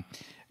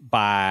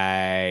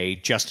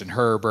Justin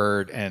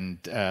Herbert and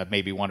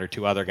maybe 1 or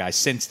 2 other guys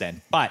since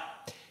then. But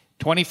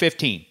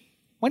 2015,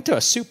 went to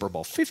a Super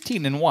Bowl,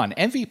 15-1,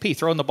 MVP,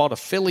 throwing the ball to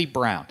Philly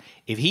Brown.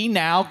 If he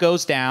now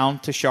goes down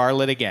to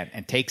Charlotte again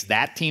and takes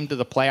that team to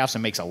the playoffs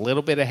and makes a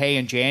little bit of hay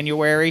in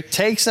January,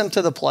 Takes them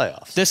to the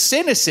playoffs. the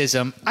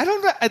cynicism, I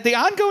don't know, the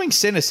ongoing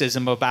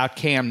cynicism about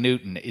Cam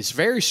Newton is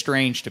very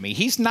strange to me.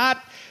 He's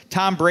not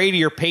Tom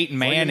Brady or Peyton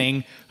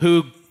Manning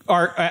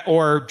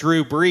or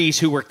Drew Brees,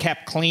 who were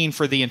kept clean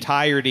for the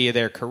entirety of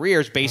their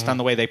careers based on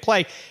the way they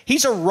play.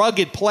 He's a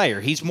rugged player.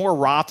 He's more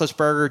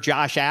Roethlisberger,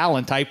 Josh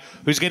Allen type,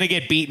 who's going to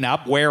get beaten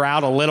up, wear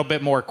out a little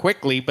bit more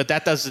quickly, but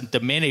that doesn't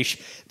diminish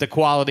the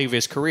quality of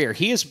his career.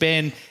 He has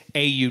been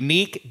a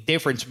unique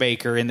difference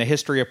maker in the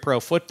history of pro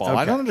football.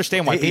 I don't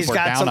understand why people are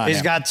down on him.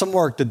 He's got some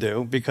work to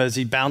do because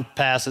he bounced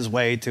past his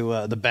way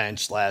to the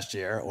bench last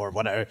year or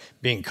whatever,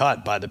 being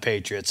cut by the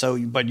Patriots. So,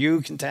 but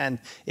you contend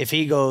if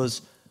he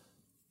goes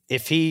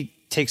if he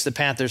takes the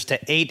Panthers to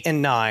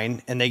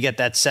 8-9 and they get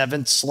that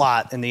 7th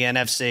slot in the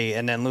NFC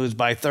and then lose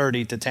by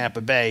 30 to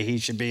Tampa Bay, he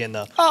should be in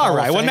the All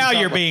right. Well, now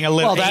you're being a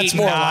little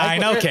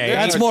 8-9. Okay.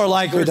 That's more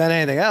likely than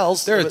anything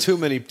else. There are too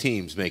many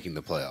teams making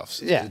the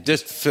playoffs. Yeah.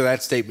 Just for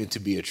that statement to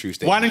be a true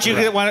statement. Why don't you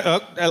get one?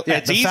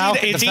 It's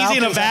easy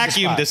in a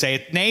vacuum to say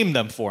it. Name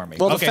them for me.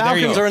 Well, the okay,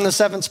 Falcons are in the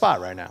 7th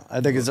spot right now.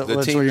 I think the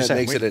that's team what you're that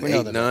saying. makes it at We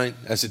know 8-9.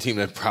 That's a team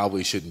that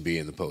probably shouldn't be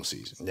in the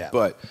postseason. Yeah.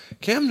 But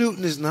Cam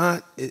Newton is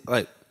not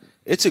like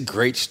it's a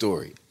great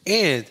story.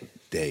 And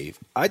Dave,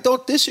 I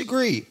don't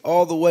disagree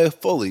all the way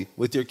fully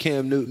with your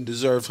Cam Newton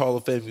deserves Hall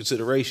of Fame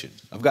consideration.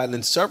 I've gotten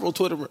in several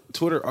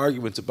Twitter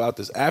arguments about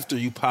this after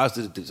you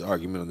posited this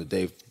argument on the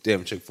Dave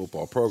Damashek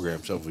football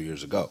program several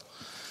years ago.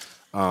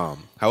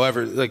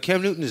 However, like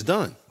Cam Newton is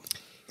done.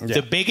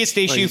 Yeah. The biggest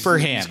issue for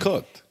him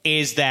cooked.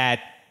 Is that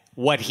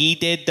what he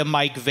did to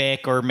Mike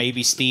Vick or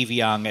maybe Steve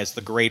Young as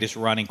the greatest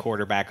running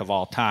quarterback of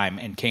all time,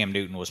 and Cam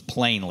Newton was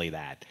plainly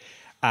that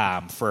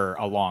for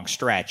a long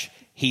stretch.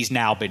 He's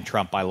now been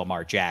trumped by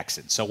Lamar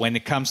Jackson. So when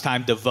it comes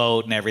time to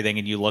vote and everything,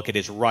 and you look at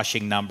his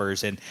rushing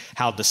numbers and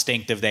how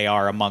distinctive they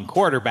are among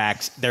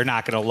quarterbacks, they're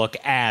not going to look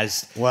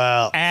as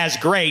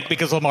great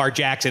because Lamar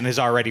Jackson has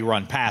already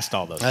run past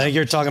all those. I think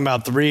you're talking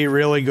about 3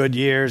 really good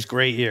years,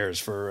 great years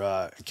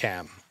for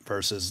Cam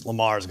versus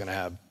Lamar's going to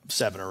have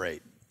 7 or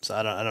 8. So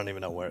I don't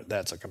even know where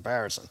that's a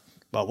comparison,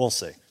 but we'll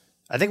see.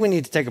 I think we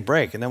need to take a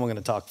break, and then we're going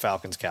to talk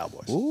Falcons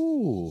Cowboys.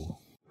 Ooh.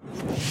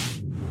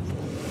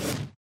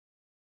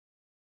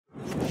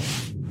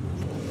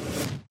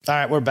 All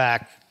right, we're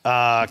back.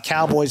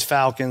 Cowboys,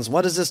 Falcons.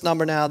 What is this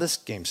number now? This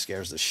game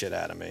scares the shit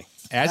out of me.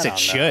 As it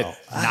should.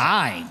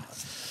 9.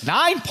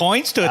 9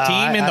 points to a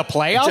team in the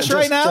playoffs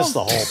right now? Just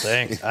the whole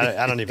thing.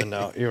 I don't even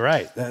know. You're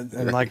right.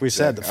 And like we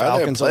said, the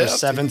Falcons are the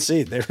 7th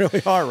seed. They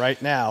really are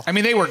right now. I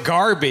mean, they were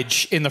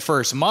garbage in the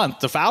first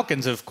month. The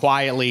Falcons have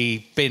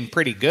quietly been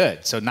pretty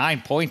good. So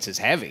 9 points is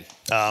heavy.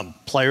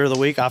 Player of the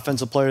week,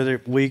 offensive player of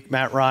the week,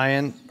 Matt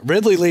Ryan.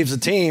 Ridley leaves the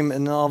team,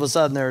 and all of a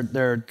sudden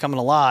they're coming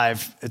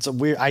alive. It's a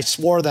weird. I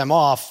swore them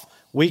off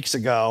weeks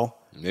ago.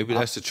 Maybe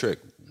that's the trick.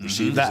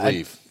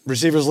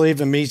 Receivers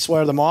leave, and me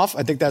swear them off.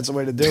 I think that's the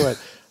way to do it.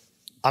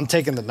 I'm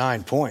taking the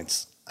 9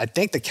 points. I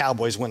think the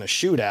Cowboys win a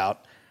shootout.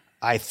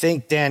 I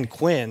think Dan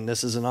Quinn,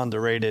 this is an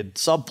underrated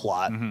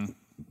subplot,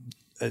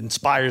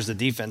 inspires the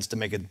defense to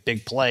make a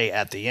big play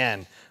at the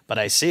end. But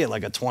I see it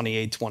like a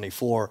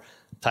 28-24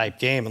 type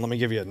game. And let me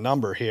give you a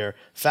number here.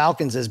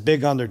 Falcons as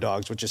big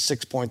underdogs, which is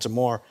 6 points or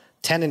more,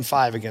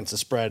 10-5 against the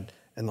spread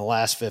in the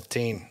last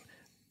 15.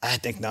 I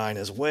think 9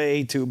 is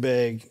way too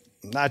big.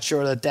 I'm not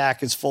sure that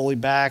Dak is fully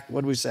back.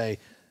 What do we say?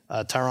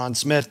 Tyron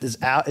Smith is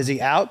out. Is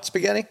he out,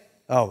 Spaghetti?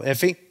 Oh,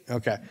 iffy?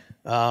 Okay.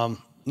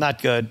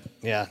 Not good.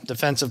 Yeah,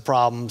 defensive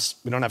problems.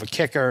 We don't have a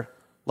kicker.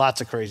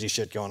 Lots of crazy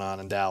shit going on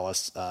in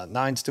Dallas.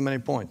 9's too many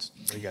points.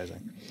 What do you guys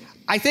think?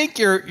 I think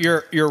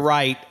you're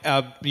right.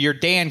 Your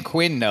Dan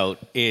Quinn note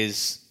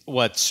is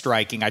what's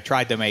striking. I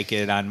tried to make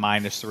it on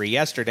 -3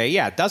 yesterday.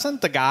 Yeah,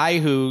 doesn't the guy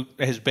who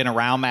has been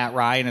around Matt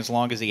Ryan as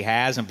long as he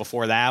has, and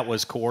before that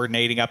was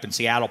coordinating up in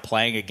Seattle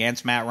playing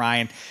against Matt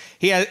Ryan,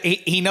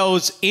 he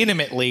knows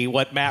intimately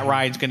what Matt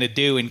Ryan's going to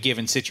do in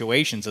given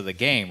situations of the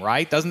game,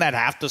 right? Doesn't that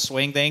have to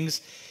swing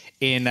things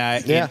in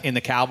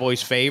the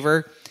Cowboys'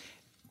 favor?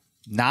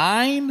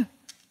 9?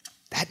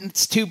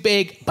 That's too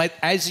big. But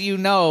as you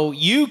know,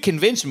 you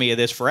convinced me of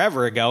this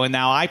forever ago, and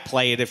now I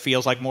play it. It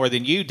feels like more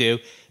than you do.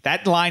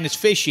 That line is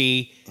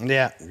fishy.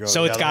 Yeah.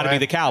 So it's got to be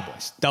the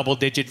Cowboys.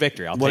 Double-digit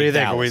victory. What do you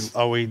think?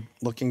 Are we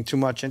looking too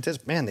much into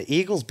this? Man, the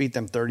Eagles beat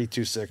them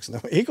 32-6.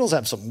 The Eagles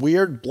have some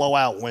weird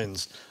blowout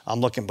wins. I'm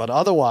looking, but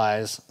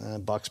otherwise,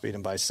 Bucks beat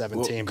them by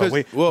 17. But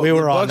we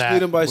were on that. Bucks beat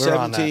them by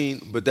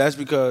 17, but that's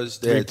because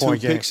they had 2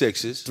 pick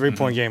sixes.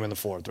 3-point game in the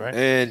fourth, right?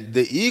 And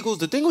the Eagles,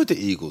 the thing with the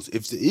Eagles,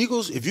 if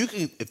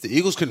the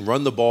Eagles can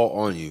run the ball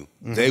on you,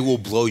 they will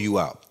blow you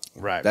out.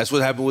 Right. That's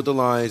what happened with the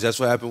Lions. That's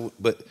what happened.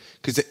 But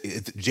because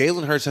if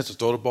Jalen Hurts has to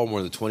throw the ball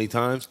more than 20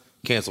 times,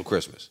 cancel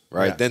Christmas,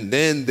 right? Yeah.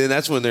 Then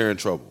that's when they're in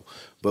trouble.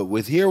 But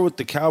with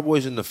the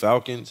Cowboys and the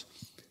Falcons,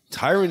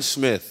 Tyron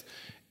Smith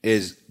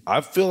is,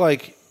 I feel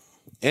like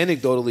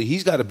anecdotally,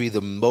 he's got to be the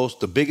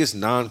biggest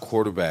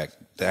non-quarterback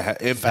that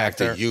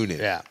impacted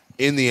unit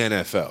in the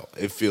NFL.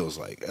 It feels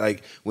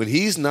like when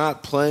he's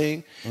not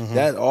playing,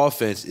 that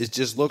offense, it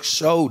just looks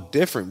so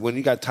different when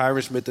you got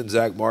Tyron Smith and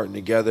Zach Martin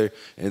together,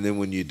 and then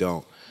when you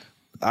don't.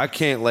 I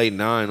can't lay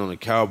 9 on the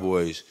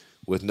Cowboys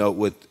with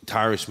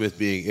Tyron Smith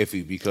being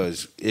iffy,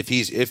 because if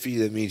he's iffy,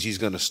 that means he's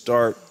going to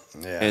start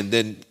and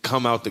then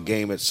come out the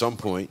game at some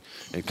point.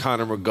 And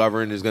Connor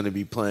McGovern is going to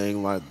be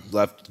playing like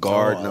left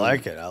guard. I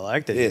like it.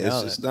 Yeah,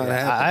 it's just not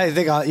happening. I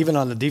think even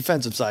on the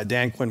defensive side,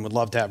 Dan Quinn would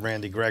love to have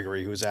Randy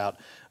Gregory, who's out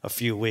a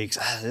few weeks.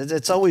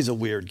 It's always a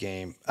weird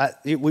game.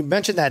 We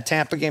mentioned that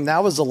Tampa game.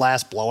 That was the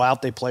last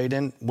blowout they played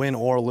in, win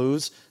or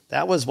lose.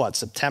 That was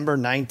September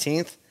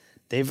 19th.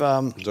 They've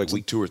it's like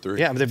week 2 or 3.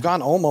 Yeah, but they've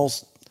gone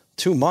almost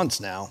 2 months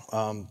now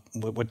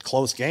with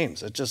close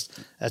games.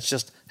 That's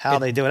just how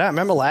they do it. I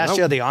remember last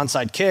year the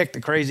onside kick, the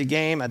crazy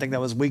game. I think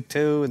that was week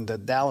 2, and the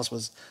Dallas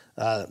was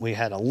We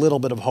had a little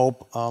bit of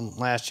hope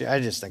last year. I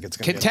just think it's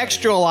going to be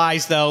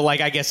contextualized, though.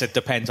 Like, I guess it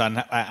depends on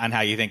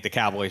how you think the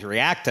Cowboys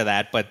react to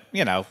that. But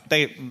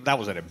that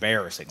was an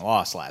embarrassing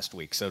loss last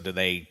week. So do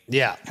they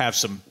have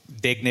some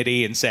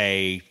dignity and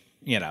say,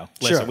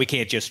 listen, we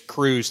can't just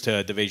cruise to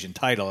a division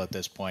title at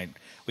this point.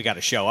 We got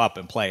to show up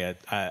and play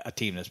a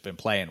team that's been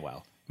playing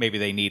well. Maybe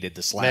they needed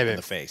the slap in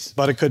the face.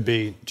 But it could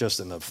be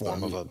just in the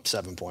form of a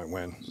 7-point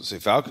win. So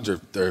Falcons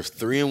they're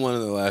 3-1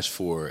 in the last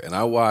 4, and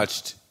I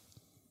watched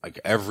like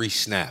every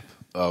snap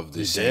of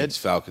the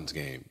Saints-Falcons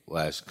game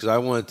because I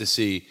wanted to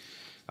see.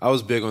 I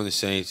was big on the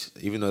Saints,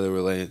 even though they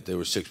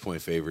were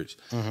 6-point favorites.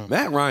 Mm-hmm.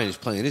 Matt Ryan is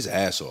playing his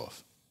ass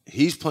off.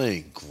 He's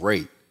playing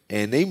great,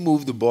 and they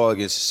moved the ball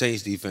against the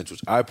Saints defense,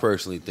 which I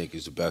personally think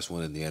is the best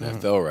one in the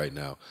NFL right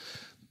now.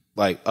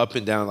 Like up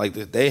and down, like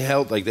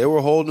they were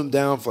holding them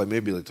down for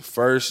maybe the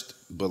first,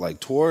 but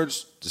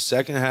towards the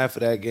second half of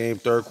that game,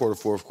 third quarter,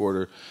 fourth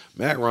quarter,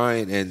 Matt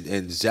Ryan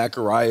and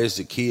Zacharias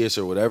Zacchaeus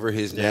or whatever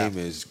his name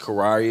is,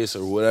 Karius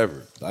or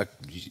whatever. Like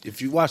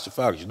if you watch the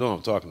Falcons, you know what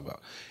I'm talking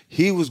about.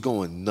 He was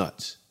going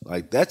nuts.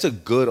 Like that's a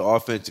good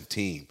offensive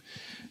team.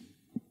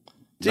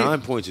 Dude,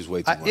 9 points is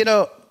way too much.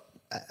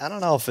 I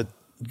don't know if it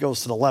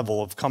goes to the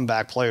level of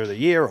comeback player of the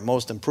year or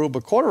most improved,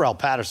 but Cordarrelle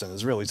Patterson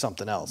is really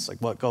something else, like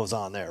what goes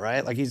on there,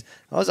 right? Like he's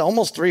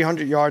almost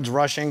 300 yards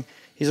rushing.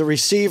 He's a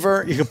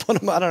receiver. You can put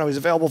him, I don't know, he's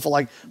available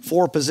for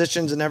 4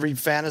 positions in every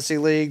fantasy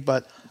league,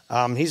 but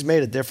he's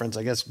made a difference.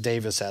 I guess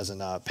Davis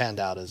hasn't panned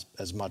out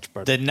as much.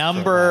 But the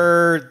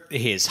number,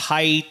 his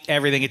height,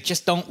 everything, it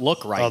just don't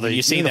look right.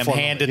 You see them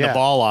handing the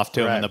ball off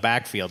to him in the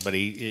backfield, but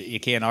you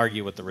can't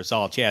argue with the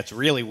results. Yeah, it's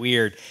really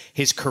weird.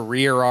 His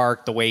career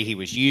arc, the way he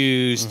was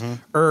used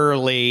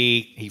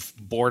early, he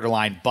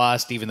borderline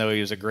bust, even though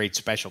he was a great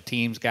special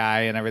teams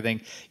guy and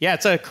everything. Yeah,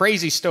 it's a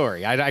crazy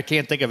story. I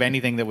can't think of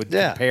anything that would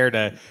compare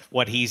to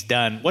what he's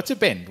done. What's it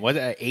been?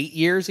 8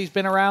 years he's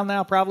been around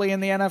now, probably in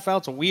the NFL?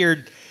 It's a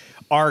weird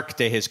arc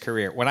to his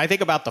career. When I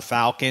think about the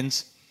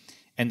Falcons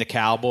and the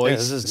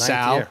Cowboys, this is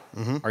Sal,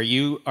 are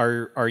you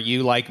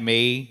like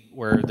me?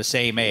 We're the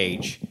same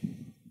age.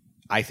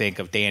 I think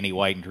of Danny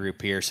White and Drew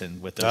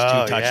Pearson with those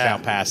 2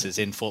 touchdown passes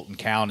in Fulton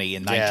County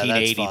in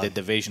 1980, the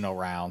divisional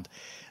round.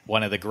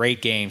 One of the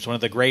great games, one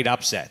of the great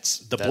upsets.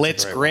 The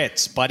Blitz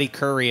Grits, Buddy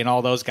Curry, and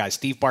all those guys.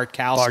 Steve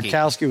Bartkowski.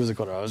 Bartkowski was a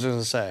quarterback. I was going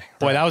to say.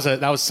 Boy,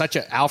 that was such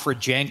a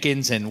Alfred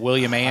Jenkins and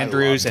William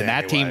Andrews, and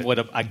that team would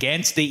have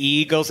against the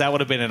Eagles. That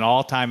would have been an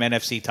all-time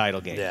NFC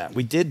title game. Yeah,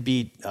 we did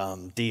beat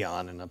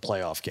Dion in a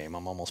playoff game.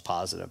 I'm almost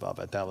positive of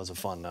it. That was a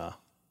fun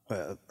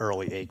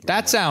early Aikman.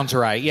 That sounds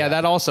right. Yeah,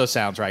 that also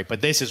sounds right.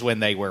 But this is when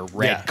they were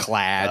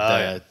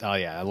red-clad.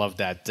 I love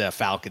that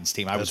Falcons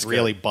team. I was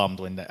really bummed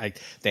when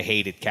the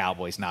hated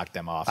Cowboys knocked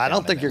them off. I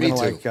don't think you're going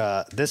to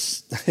like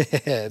this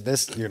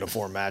this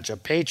uniform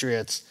matchup.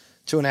 Patriots,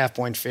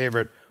 2.5-point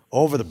favorite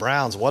over the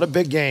Browns. What a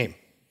big game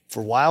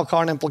for wild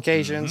card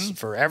implications,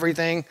 for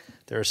everything.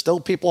 There are still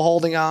people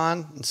holding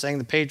on and saying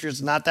the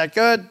Patriots are not that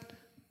good.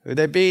 Who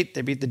they beat?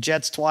 They beat the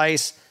Jets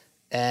twice.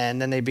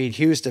 And then they beat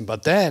Houston,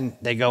 but then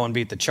they go and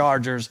beat the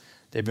Chargers.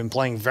 They've been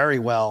playing very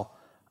well.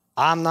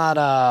 I'm not,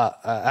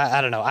 I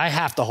don't know. I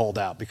have to hold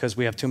out because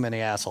we have too many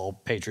asshole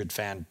Patriot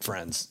fan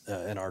friends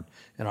in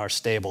our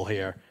stable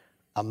here.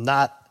 I'm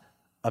not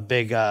a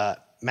big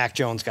Mac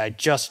Jones guy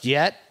just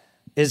yet.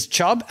 Is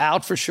Chubb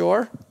out for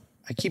sure?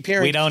 I keep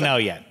hearing. We don't know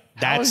yet.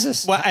 How is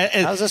this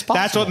possible?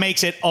 That's what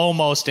makes it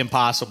almost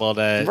impossible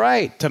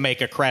to make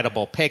a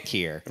credible pick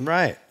here.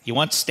 Right. You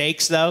want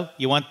stakes though?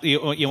 You want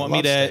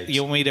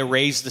me to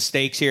raise the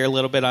stakes here a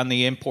little bit on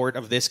the import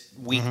of this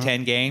Week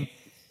 10 game?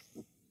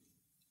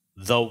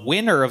 The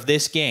winner of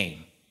this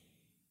game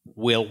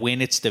will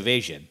win its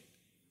division.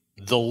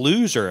 The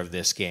loser of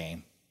this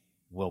game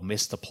will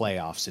miss the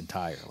playoffs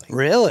entirely.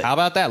 Really? How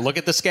about that? Look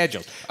at the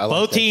schedules.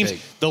 Both teams,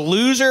 the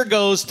loser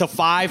goes to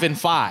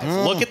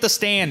 5-5. Look at the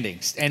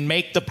standings and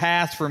make the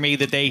path for me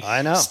that they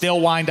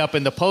still wind up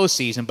in the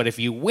postseason. But if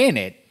you win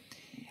it,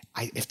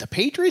 if the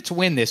Patriots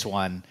win this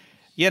one,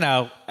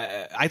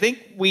 I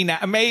think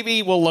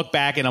maybe we'll look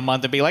back in a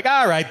month and be like,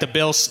 all right, the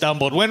Bills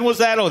stumbled. When was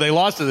that? Oh, they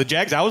lost to the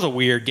Jags. That was a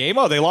weird game.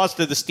 Oh, they lost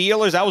to the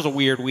Steelers. That was a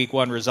weird Week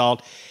 1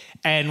 result.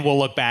 And we'll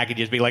look back and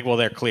just be like, well,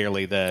 they're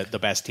clearly the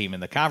best team in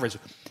the conference.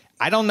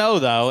 I don't know,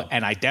 though,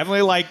 and I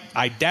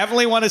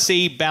definitely want to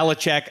see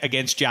Belichick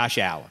against Josh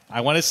Allen.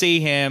 I want to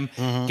see him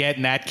get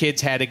in that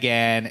kid's head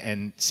again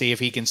and see if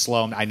he can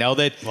slow him. I know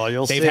that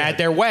they've had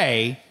their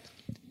way,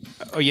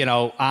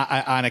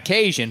 on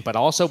occasion, but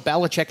also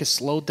Belichick has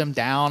slowed them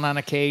down on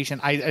occasion.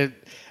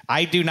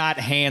 I do not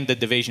hand the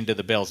division to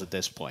the Bills at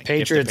this point.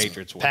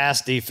 Patriots win.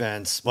 Pass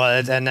defense.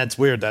 Well, and that's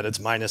weird that it's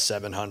minus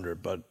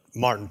 700, but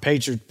Martin,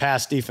 Patriots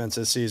pass defense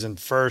this season,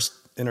 first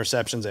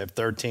interceptions, they have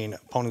 13.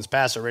 Opponents'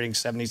 passer rating,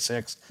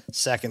 76,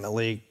 second in the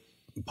league.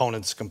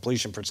 Opponents'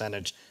 completion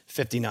percentage,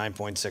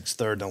 59.6,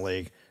 third in the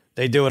league.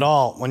 They do it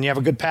all. When you have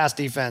a good pass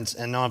defense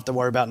and don't have to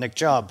worry about Nick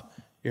Chubb,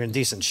 you're in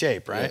decent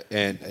shape, right?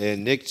 Yeah,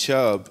 and Nick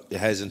Chubb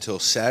has until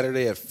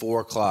Saturday at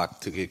 4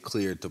 o'clock to get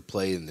cleared to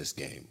play in this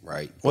game,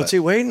 right? What's he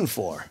waiting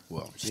for?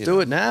 Well, just do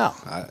it now.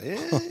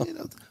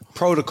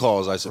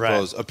 protocols, I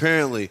suppose. Right.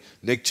 Apparently,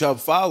 Nick Chubb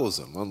follows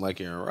him,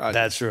 unlike Aaron Rodgers.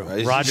 That's true.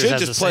 Right? Rodgers should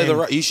just play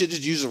you should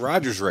just use the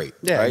Rodgers rate.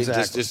 Yeah, right?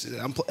 exactly.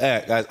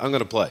 Guys, I'm going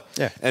to play.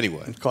 Yeah.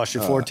 Anyway, it cost you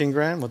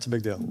 $14,000. What's the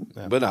big deal?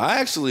 Yeah. But I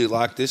actually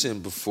locked this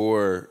in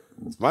before.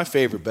 My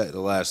favorite bet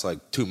the last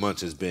 2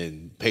 months has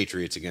been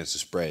Patriots against the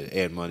spread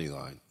and money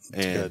line,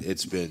 and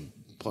it's been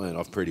playing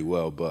off pretty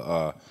well.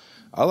 But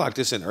I locked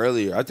this in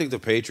earlier. I think the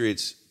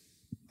Patriots,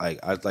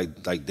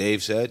 like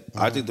Dave said,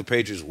 I think the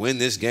Patriots win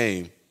this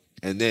game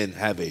and then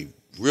have a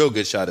real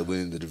good shot at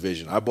winning the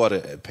division. I bought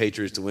a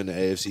Patriots to win the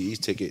AFC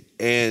East ticket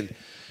and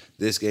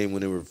this game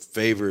when they were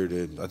favored,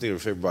 and I think they were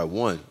favored by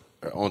 1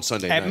 on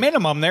Sunday night. At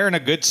minimum, they're in a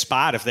good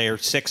spot if they are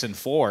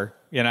 6-4.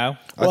 You know.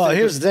 Well,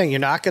 here's the thing: you're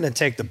not going to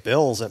take the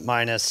Bills at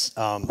minus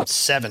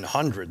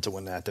 700 to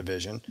win that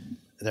division.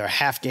 They're a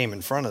half game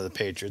in front of the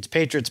Patriots.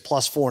 Patriots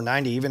plus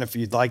 490. Even if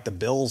you'd like the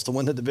Bills to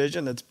win the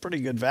division, it's pretty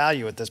good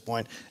value at this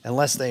point,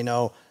 unless they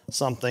know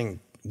something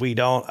we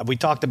don't. We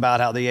talked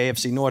about how the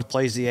AFC North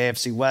plays the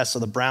AFC West, so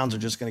the Browns are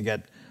just going to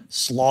get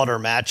slaughter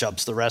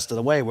matchups the rest of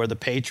the way, where the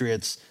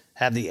Patriots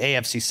have the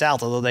AFC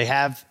South, although they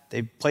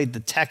played the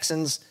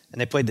Texans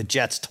and they played the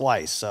Jets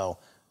twice, so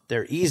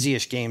their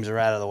easiest games are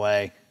out of the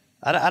way.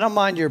 I don't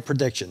mind your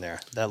prediction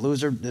there. That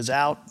loser is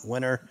out,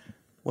 winner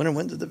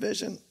wins the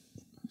division.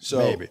 So,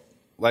 maybe.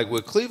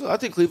 With Cleveland, I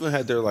think Cleveland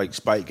had their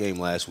spite game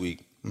last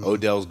week. Mm-hmm.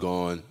 Odell's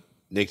gone.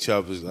 Nick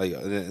Chubb is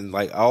and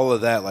all of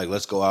that.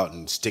 Let's go out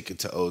and stick it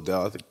to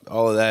Odell. I think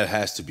all of that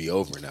has to be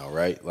over now,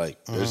 right?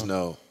 There's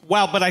no.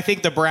 Well, but I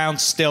think the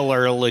Browns still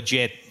are a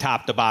legit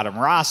top to bottom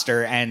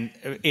roster, and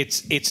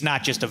it's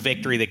not just a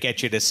victory that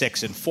gets you to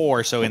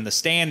 6-4. So in the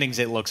standings,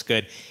 it looks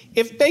good.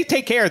 If they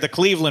take care of the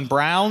Cleveland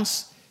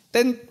Browns,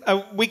 then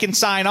we can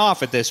sign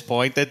off at this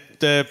point that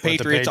the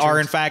Patriots are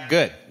in fact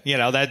good. You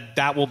know,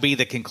 that will be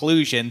the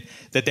conclusion,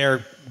 that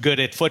they're good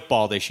at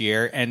football this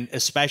year, and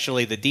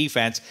especially the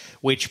defense,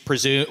 which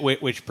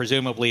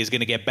presumably is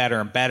going to get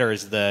better and better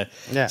as the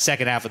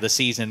second half of the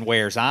season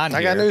wears on.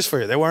 I got news for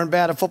you. They weren't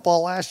bad at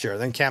football last year.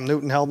 Then Cam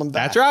Newton held them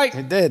back. That's right.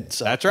 He did.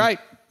 So. That's right.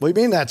 What do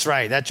you mean that's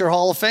right? That's your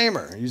Hall of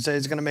Famer. You say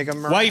he's going to make a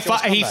miraculous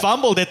comeback. He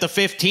fumbled at the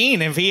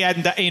 15. If he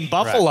hadn't in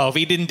Buffalo, right. If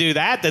he didn't do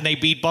that, then they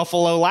beat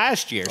Buffalo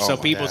last year. So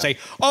people say,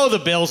 "Oh, the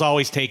Bills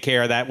always take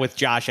care of that with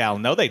Josh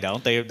Allen." No, they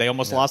don't. They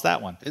almost lost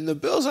that one. And the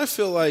Bills, I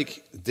feel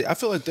like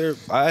they're.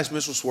 I asked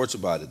Mitchell Schwartz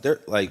about it. They're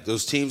like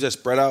those teams that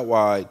spread out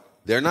wide.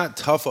 They're not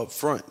tough up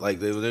front.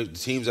 They're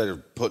teams that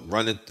are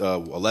running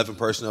 11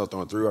 personnel,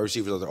 throwing 3 wide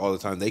receivers out there all the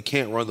time. They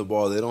can't run the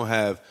ball. They don't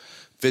have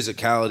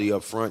physicality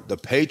up front. The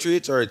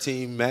Patriots are a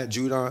team. Matt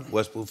Judon,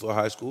 West Bloomfield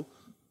High School.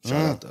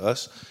 Shout out to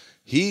us.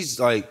 He's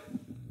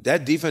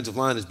that defensive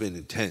line has been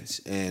intense,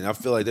 and I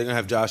feel like they're gonna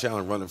have Josh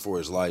Allen running for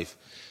his life.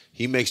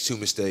 He makes 2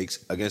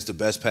 mistakes against the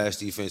best pass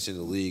defense in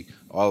the league.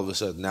 All of a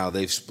sudden, now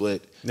they've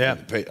split. Yeah.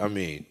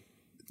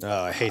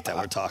 I hate that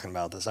we're talking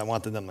about this. I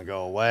wanted them to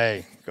go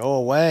away. Go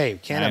away.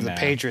 Can't have the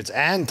Patriots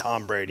and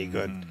Tom Brady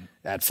good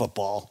at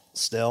football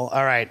still.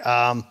 All right.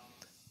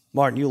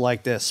 Martin, you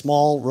like this.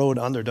 Small road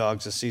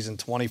underdogs this season,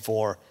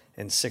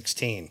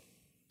 24-16.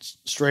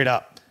 Straight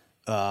up.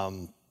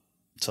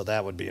 So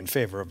that would be in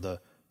favor of the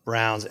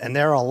Browns. And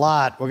there are a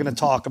lot. We're going to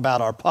talk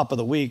about our pup of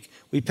the week.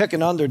 We pick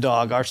an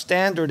underdog. Our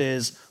standard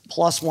is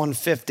plus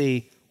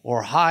 150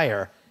 or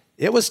higher.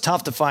 It was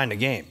tough to find a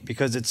game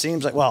because it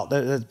seems like,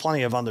 there's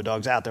plenty of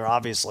underdogs out there,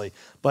 obviously,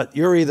 but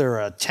you're either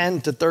a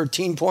 10 to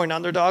 13 point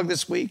underdog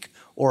this week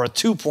or a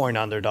 2-point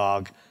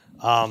underdog.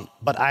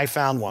 But I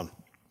found one.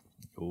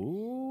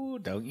 Ooh,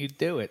 don't you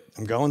do it.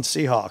 I'm going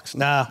Seahawks.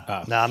 No,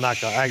 I'm not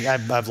going.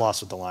 I've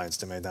lost with the Lions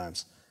too many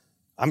times.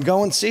 I'm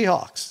going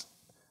Seahawks.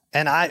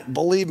 And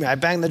believe me, I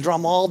bang the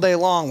drum all day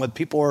long with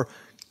people are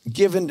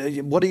giving,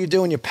 what are you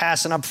doing? You're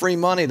passing up free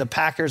money. The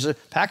Packers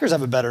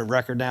have a better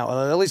record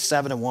now, at least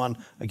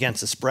 7-1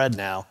 against the spread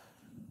now.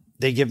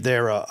 They give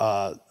their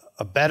a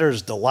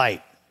bettor's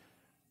delight.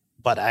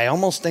 But I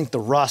almost think the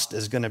rust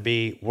is going to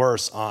be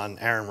worse on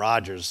Aaron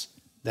Rodgers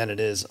than it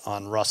is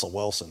on Russell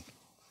Wilson.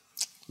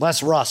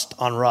 Less rust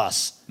on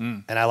Russ.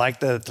 And I like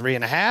the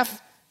 3.5,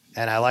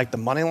 and I like the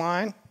money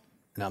line,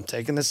 and I'm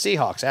taking the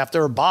Seahawks.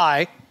 After a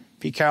bye,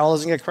 Pete Carroll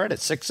doesn't get credit.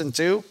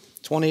 6-2,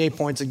 28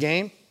 points a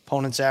game.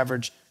 Opponents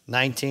average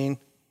 19.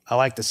 I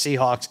like the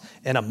Seahawks.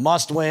 In a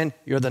must-win,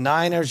 you're the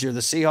Niners, you're the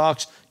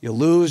Seahawks. You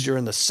lose, you're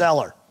in the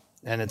cellar.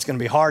 And it's going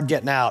to be hard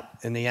getting out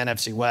in the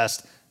NFC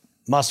West.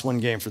 Must-win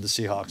game for the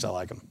Seahawks. I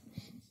like them.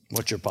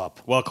 What's your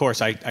pup? Well, of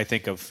course, I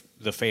think of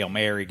the Fail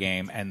Mary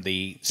game and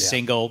the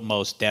single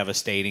most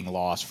devastating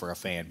loss for a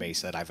fan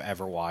base that I've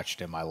ever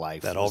watched in my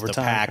life. That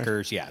overtime? The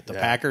Packers, the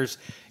Packers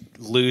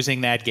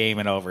losing that game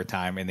in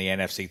overtime in the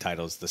NFC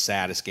title is the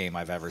saddest game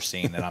I've ever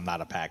seen, and I'm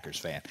not a Packers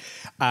fan.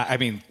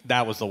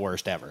 That was the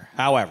worst ever.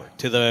 However,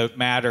 to the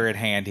matter at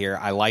hand here,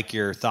 I like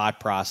your thought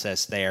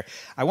process there.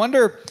 I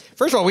wonder,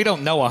 first of all, we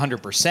don't know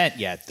 100%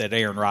 yet that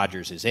Aaron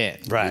Rodgers is in.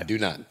 Right. We do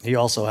not. He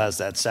also has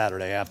that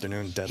Saturday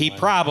afternoon deadline. He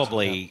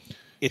probably...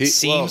 It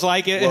seems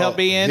like he'll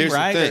be in, here's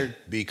right? The thing.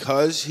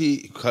 Because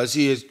he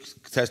is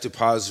tested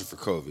positive for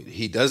COVID.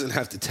 He doesn't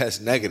have to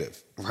test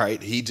negative,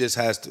 right? He just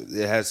has to.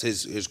 It has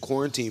his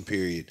quarantine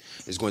period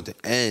is going to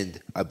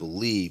end, I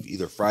believe,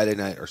 either Friday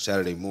night or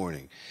Saturday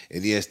morning,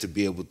 and he has to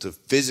be able to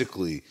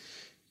physically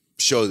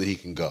show that he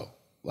can go.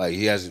 Like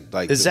he hasn't.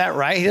 Like is that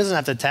right? He doesn't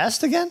have to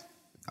test again?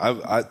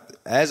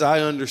 As I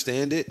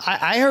understand it,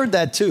 I heard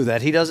that too.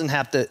 That he doesn't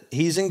have to.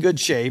 He's in good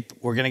shape.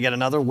 We're going to get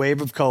another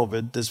wave of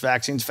COVID. This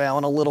vaccine's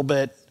failing a little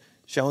bit,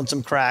 showing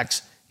some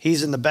cracks.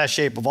 He's in the best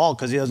shape of all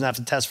because he doesn't have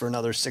to test for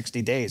another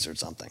 60 days or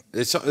something.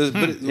 But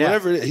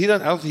whatever he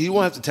doesn't, he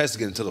won't have to test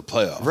again until the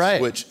playoffs.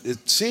 Right. Which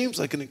it seems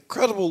like an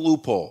incredible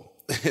loophole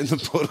in the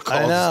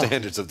protocol and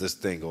standards of this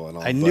thing going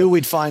on. I knew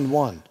we'd find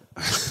one.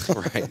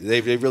 Right.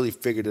 They really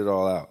figured it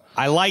all out.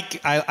 I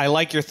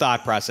like your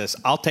thought process.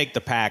 I'll take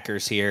the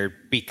Packers here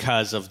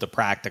because of the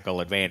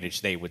practical advantage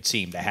they would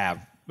seem to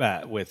have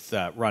with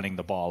running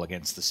the ball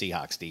against the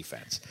Seahawks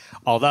defense.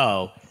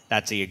 Although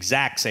that's the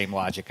exact same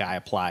logic I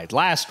applied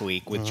last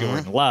week with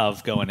Jordan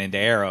Love going into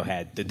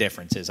Arrowhead. The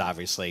difference is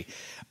obviously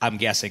I'm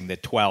guessing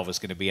that 12 is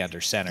going to be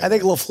under center. I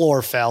think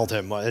LaFleur failed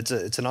him.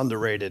 It's an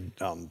underrated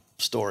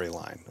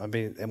storyline. I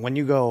mean, and when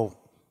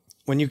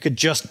you could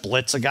just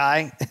blitz a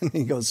guy and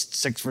he goes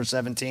 6 for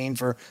 17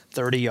 for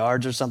 30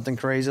 yards or something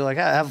crazy, like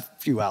I have a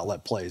few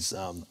outlet plays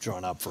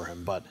drawn up for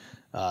him. But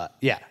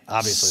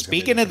obviously.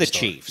 Speaking of the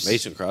Chiefs,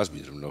 Mason Crosby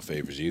did him no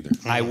favors either.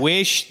 I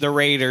wish the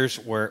Raiders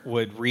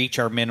would reach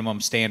our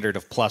minimum standard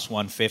of plus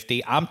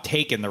 150. I'm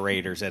taking the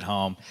Raiders at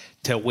home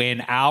to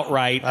win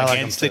outright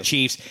against the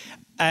Chiefs.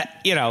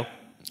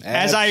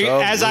 As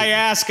I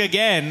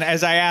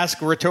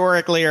ask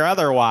rhetorically or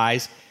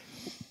otherwise,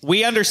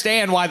 we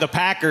understand why the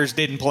Packers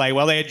didn't play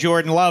well. They had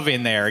Jordan Love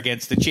in there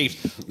against the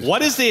Chiefs.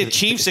 What is the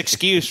Chiefs'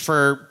 excuse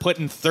for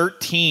putting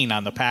 13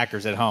 on the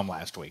Packers at home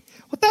last week?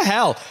 What the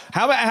hell?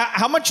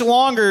 How much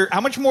longer, how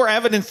much more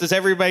evidence does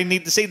everybody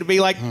need to see to be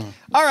like,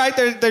 all right,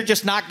 they're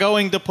just not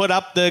going to put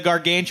up the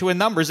gargantuan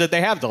numbers that they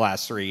have the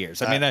last 3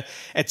 years? I mean,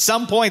 at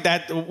some point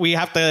that we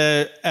have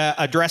to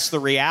address the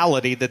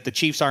reality that the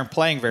Chiefs aren't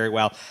playing very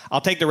well.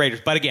 I'll take the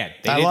Raiders. But again,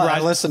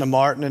 I listened to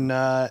Martin and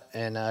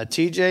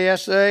TJ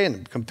yesterday,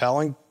 and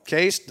compelling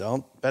case.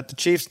 Don't bet the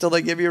Chiefs till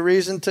they give you a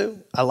reason to.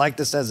 I like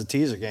this as a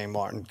teaser game,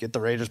 Martin. Get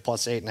the Raiders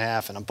plus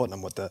 8.5, and I'm putting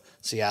them with the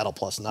Seattle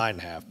plus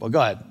 9.5. But go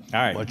ahead. All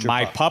right,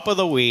 my pup of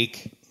the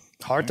week.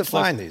 Hard to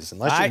find these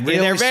unless you're really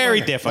they're very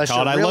swinging.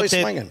 difficult. I looked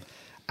at.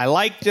 I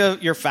liked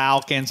your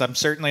Falcons. I'm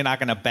certainly not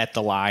going to bet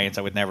the Lions.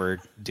 I would never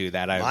do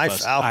that. I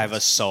have a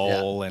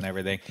soul and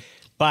everything.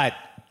 But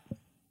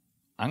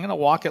I'm going to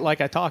walk it like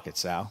I talk it,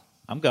 Sal.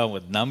 I'm going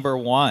with number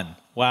one.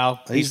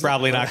 Well, he's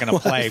probably not going to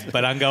play,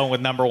 but I'm going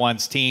with number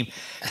one's team.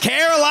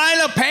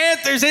 Carolina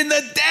Panthers in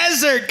the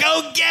desert.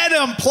 Go get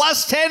them.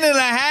 Plus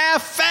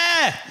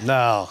 10.5.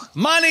 No.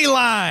 Money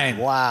line.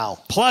 Wow.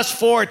 Plus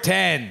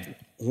 410.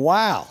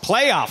 Wow.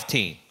 Playoff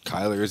team.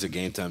 Kyler is a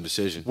game-time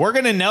decision. We're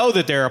going to know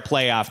that they're a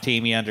playoff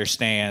team, you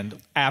understand,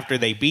 after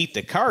they beat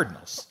the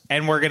Cardinals.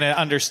 And we're going to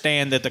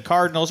understand that the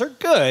Cardinals are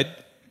good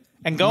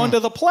and going to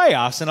the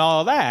playoffs and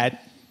all of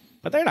that,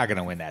 but they're not going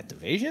to win that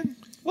division.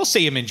 We'll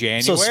see him in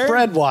January. So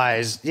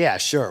spread-wise, yeah,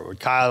 sure. With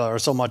Kyler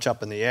so much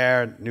up in the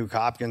air, Nuke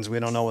Hopkins, we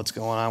don't know what's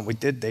going on.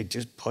 They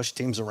just pushed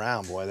teams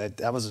around, boy.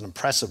 That was an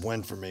impressive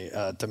win for me,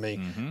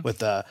 with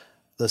the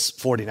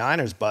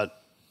 49ers.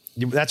 But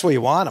that's where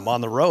you want them,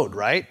 on the road,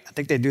 right? I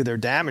think they do their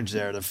damage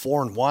there. They're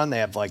 4-1. They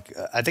have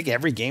I think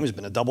every game has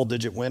been a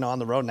double-digit win on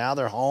the road. Now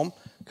they're home.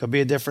 Could be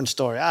a different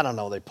story. I don't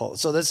know.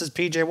 So this is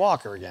P.J.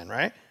 Walker again,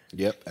 right?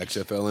 Yep,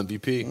 XFL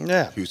MVP.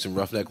 Yeah. Houston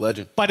Roughneck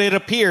legend. But it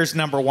appears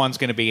number one's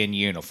going to be in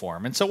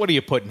uniform. And so what are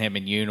you putting him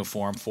in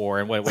uniform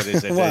for? And what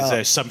is it? Well, is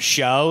there some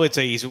show?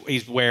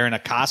 He's wearing a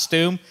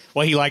costume?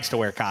 Well, he likes to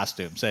wear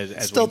costumes.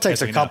 Still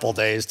takes a couple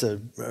days to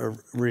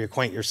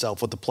reacquaint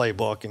yourself with the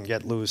playbook and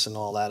get loose and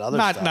all that other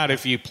stuff. Not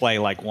if you play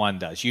like one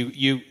does.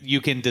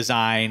 You can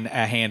design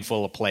a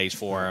handful of plays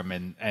for him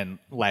and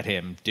let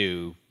him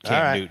do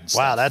Cam Newton stuff.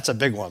 Wow, that's a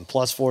big one.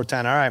 Plus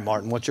 410. All right,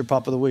 Martin, what's your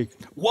pup of the week?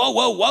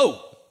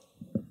 Whoa.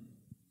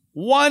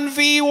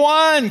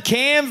 1v1,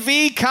 Cam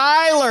v.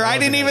 Kyler. I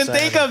didn't even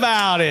think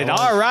about it.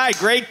 All right,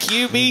 great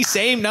QB,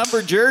 same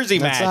number jersey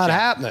match. That's not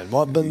happening.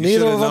 Well, but you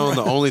neither should have of them.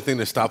 known the only thing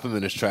to stop him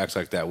in his tracks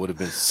like that would have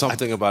been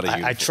something about a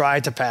uniform. I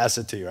tried to pass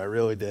it to you. I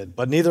really did.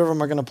 But neither of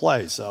them are going to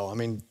play. So, I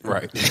mean,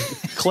 right.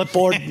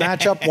 Clipboard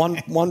matchup,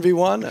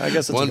 1v1. I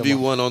guess it's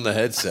 1v1 on the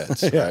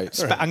headsets,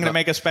 right? I'm going to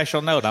make a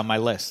special note on my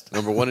list.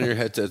 Number one in your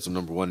headsets and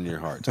number one in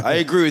your hearts. I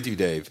agree with you,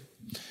 Dave.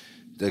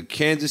 The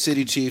Kansas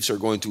City Chiefs are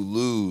going to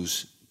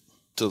lose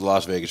to the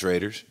Las Vegas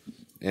Raiders.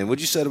 And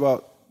what you said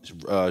about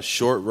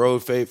short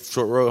road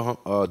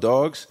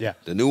dogs? Yeah.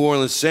 The New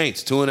Orleans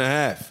Saints,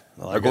 2.5,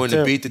 are going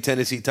to beat the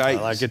Tennessee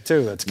Titans. I like it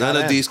too. That's none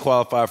of these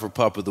qualify for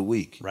Pup of the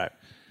Week. Right.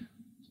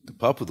 The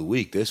Pup of the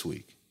Week this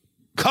week.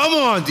 Come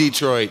on,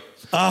 Detroit.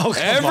 Oh,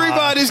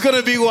 Everybody's going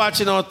to be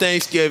watching on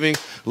Thanksgiving.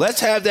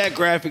 Let's have that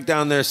graphic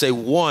down there say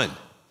 1-8.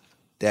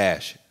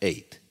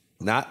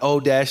 Not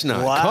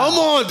O-9. Wow. Come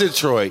on,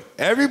 Detroit.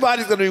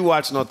 Everybody's going to be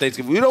watching on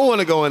Thanksgiving. We don't want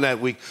to go in that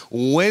week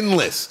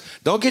winless.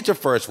 Don't get your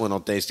first win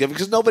on Thanksgiving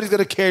because nobody's going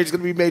to care. It's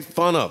going to be made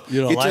fun of.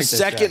 You don't get like your this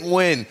second guy.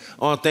 win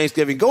on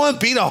Thanksgiving. Go and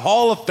beat a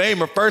Hall of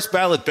Famer, first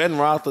ballot Ben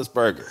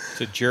Roethlisberger.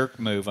 It's a jerk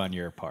move on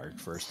your part,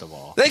 first of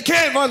all. They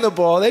can't run the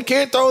ball. They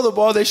can't throw the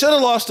ball. They should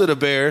have lost to the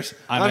Bears.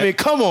 I mean,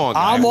 come on,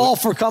 guys. I'm all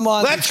for come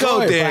on. Let's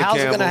Detroit, go, Dan but how's it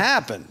Campbell. going to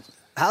happen?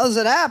 How does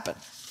it happen?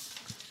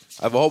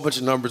 I have a whole bunch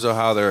of numbers on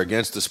how they're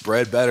against the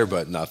spread better,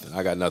 but nothing.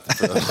 I got nothing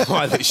for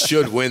why they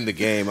should win the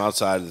game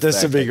outside of the This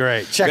fact would be that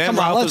great. Check, Ben come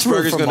on, let's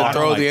root Roethlisberger's for going to Mark.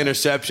 throw I the like that.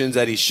 interceptions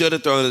that he should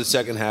have thrown in the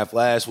second half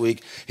last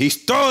week.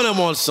 He's throwing them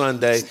on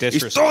Sunday. He's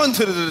disrespectful. throwing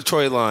to the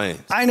Detroit Lions.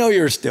 I know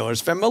you're a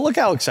Steelers fan, but look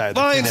how excited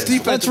the Lions kid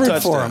is. Let's defensive root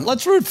for touchdown. him.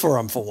 Let's root for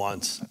him for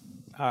once.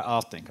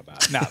 I'll think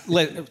about it.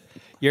 No,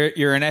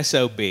 you're an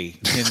SOB in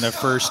the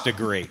first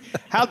degree.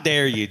 How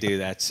dare you do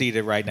that?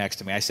 Seated right next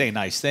to me. I say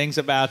nice things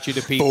about you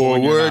to people.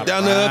 when you're Forward not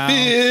down around. the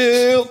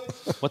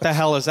field. What the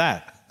hell is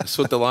that? That's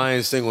what the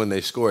Lions sing when they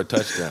score a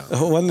touchdown.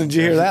 When did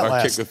you hear that Or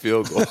last? kick a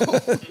field goal.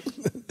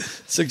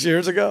 6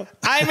 years ago?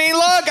 I mean,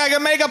 look,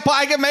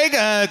 I can make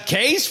a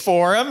case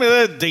for him.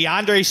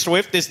 DeAndre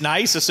Swift is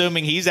nice,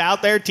 assuming he's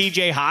out there.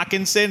 T.J.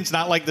 Hawkinson, it's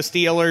not like the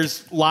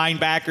Steelers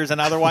linebackers and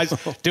otherwise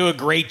do a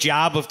great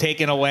job of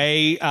taking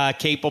away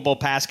capable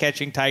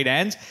pass-catching tight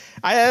ends.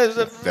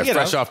 They're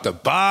fresh off the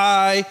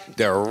bye.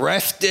 They're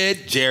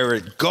rested.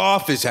 Jared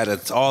Goff has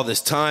had all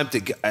this time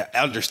to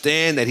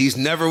understand that he's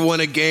never won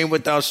a game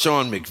without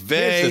Sean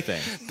McVay. Here's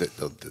the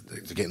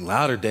thing. They're getting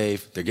louder,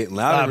 Dave. They're getting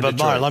louder. in But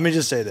Detroit. Mark, let me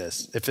just say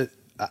this: if it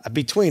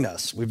between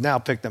us, we've now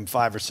picked them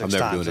 5 or 6 I'm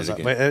never times. doing it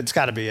again. But it's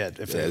got to be it.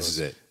 If Yeah, they this lose. is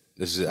it.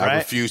 This is it. Right? I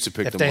refuse to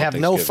pick if them they on have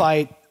no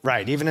Thanksgiving. fight,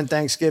 right? Even in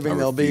Thanksgiving, I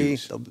they'll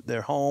refuse.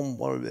 they're home.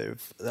 What are they?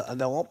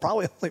 They'll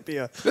probably only be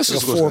a, This like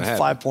is a what's 4 gonna happen.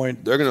 5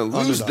 point. They're going to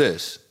lose underdog.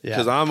 this Yeah.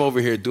 because I'm over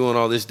here doing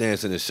all this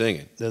dancing and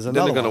singing. There's then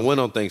they're another going to one. win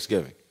on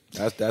Thanksgiving.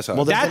 That's how.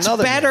 Well, there's That's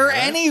another better game,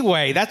 right?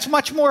 anyway. That's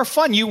much more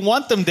fun. You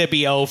want them to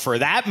be over.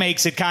 That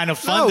makes it kind of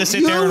fun no, to sit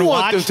you there and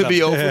want watch them to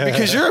be over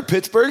because you're a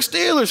Pittsburgh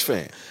Steelers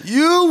fan.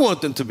 You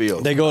want them to be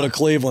over. They go to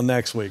Cleveland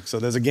next week, so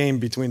there's a game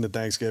between the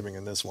Thanksgiving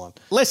and this one.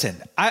 Listen,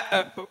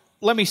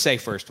 let me say,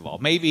 first of all,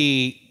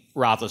 maybe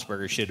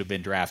Roethlisberger should have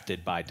been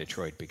drafted by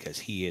Detroit because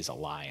he is a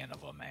lion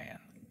of a man.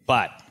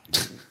 But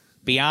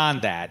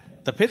beyond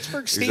that, the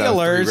Pittsburgh He's not a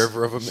Steelers,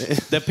 three-river of a man.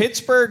 the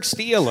Pittsburgh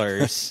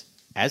Steelers,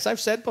 as I've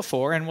said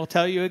before and will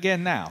tell you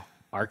again now,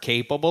 are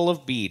capable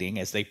of beating,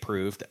 as they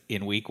proved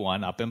in week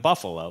 1 up in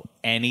Buffalo,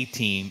 any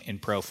team in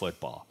pro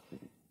football.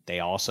 They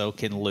also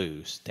can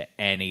lose to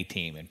any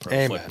team in pro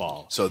Amen.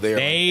 football. So they are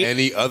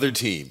any other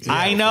team.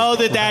 I know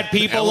that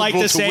people like to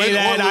Eligible to say win or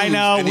that. I lose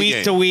know any week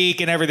game. to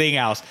week and everything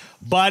else.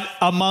 But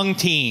among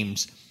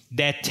teams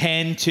that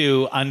tend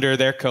to, under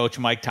their coach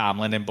Mike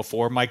Tomlin and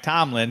before Mike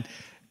Tomlin,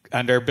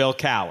 under Bill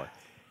Cowher,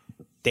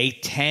 they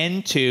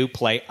tend to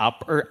play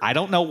up. Or I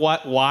don't know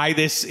why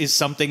this is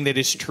something that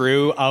is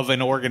true of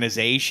an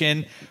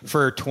organization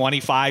for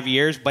 25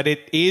 years, but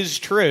it is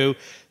true.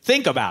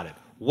 Think about it.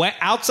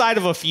 Outside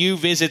of a few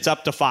visits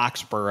up to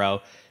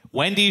Foxborough,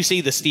 when do you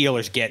see the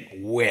Steelers get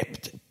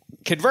whipped?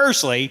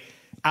 Conversely,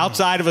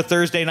 outside of a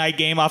Thursday night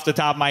game off the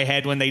top of my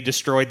head when they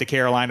destroyed the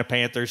Carolina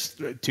Panthers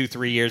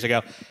 2-3 years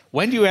ago,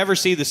 when do you ever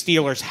see the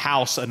Steelers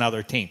house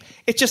another team?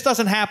 It just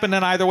doesn't happen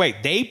in either way.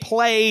 They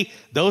play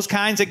those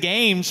kinds of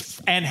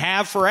games and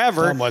have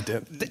forever. Somewhat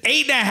did.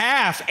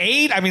 8.5,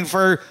 8. I mean,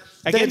 for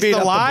They against beat the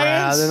up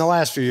Lions. in the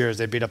last few years,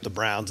 they beat up the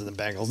Browns and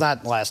the Bengals.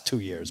 Not the last 2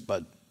 years,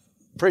 but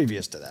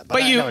previous to that.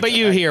 But I know what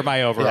you you're- hear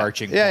my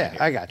overarching point Yeah,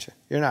 here. I got you.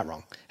 You're not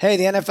wrong. Hey,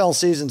 the NFL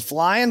season's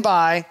flying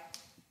by.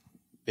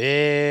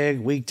 Big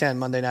Week 10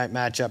 Monday night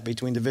matchup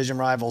between division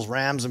rivals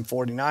Rams and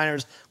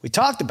 49ers. We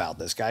talked about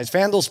this, guys.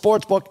 FanDuel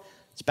Sportsbook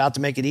is about to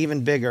make it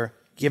even bigger,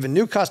 giving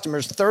new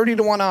customers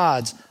 30-1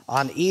 odds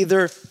on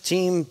either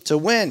team to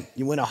win.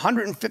 You win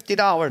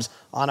 $150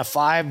 on a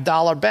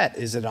 $5 bet.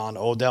 Is it on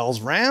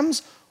Odell's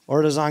Rams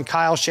or is it on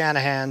Kyle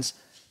Shanahan's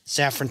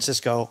San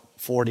Francisco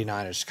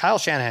 49ers? Kyle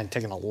Shanahan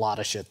taking a lot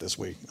of shit this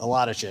week. A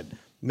lot of shit.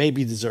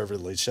 Maybe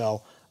deservedly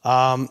so.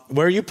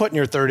 Where are you putting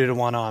your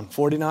 30-1 on?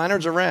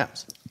 49ers or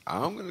Rams?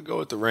 I'm going to go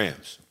with the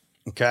Rams.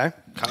 Okay.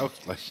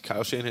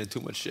 Kyle Shanahan had too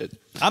much shit.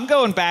 I'm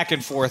going back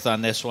and forth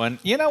on this one.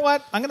 You know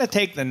what? I'm going to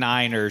take the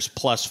Niners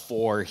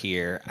 +4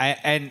 here.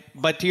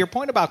 But to your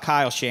point about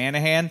Kyle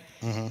Shanahan,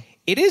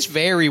 it is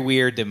very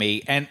weird to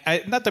me. And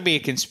not to be a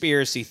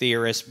conspiracy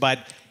theorist, but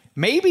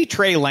maybe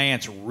Trey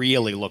Lance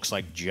really looks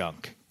like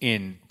junk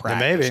in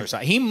practice maybe. or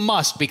something. He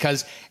must,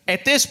 because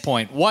at this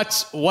point,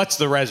 what's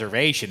the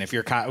reservation? If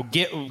you're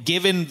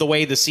given the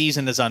way the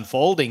season is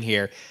unfolding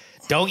here,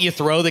 don't you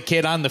throw the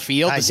kid on the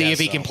field to see if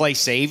he can play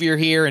savior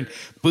here and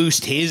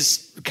boost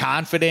his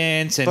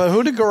confidence? And But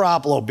who did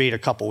Garoppolo beat a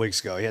couple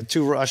weeks ago? He had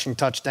 2 rushing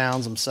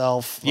touchdowns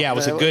himself. Yeah, it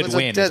was a good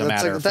win, as a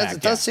matter of fact,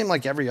 It does seem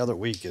like every other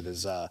week it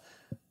is.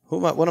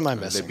 What am I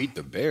They missing? beat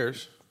the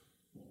Bears.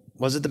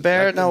 Was it the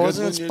Bears? No,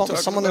 wasn't it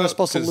someone they were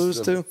supposed to lose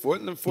to?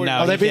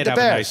 No, they beat the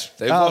Bears.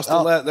 They lost the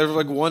last. They were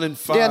like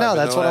 1-5. Yeah, no,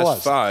 that's what it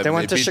was. 5, they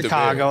went to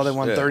Chicago. They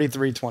won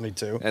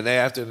 33-22. And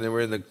they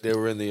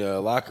were in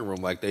the locker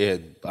room like they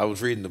had. I was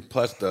reading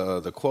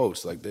the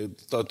quotes like they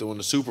thought they won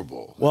the Super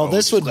Bowl. Well,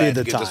 this would be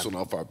the time. Get this one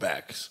off our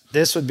backs.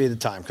 This would be the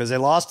time because they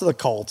lost to the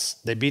Colts.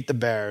 They beat the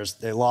Bears.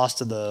 They lost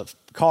to the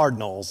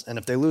Cardinals. And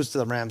if they lose to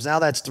the Rams, now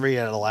that's 3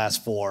 out of the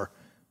last 4.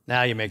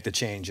 Now you make the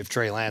change if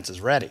Trey Lance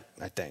is ready,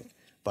 I think.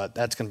 But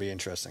that's going to be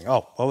interesting.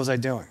 Oh, what was I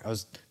doing? I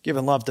was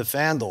giving love to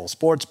FanDuel.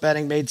 Sports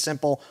betting made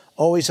simple.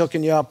 Always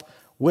hooking you up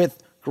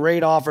with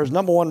great offers.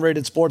 Number 1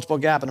 rated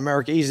sportsbook app in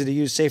America. Easy to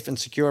use, safe and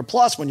secure.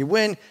 Plus, when you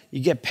win,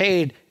 you get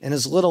paid in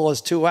as little as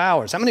 2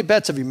 hours. How many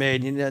bets have you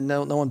made?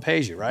 No one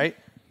pays you, right?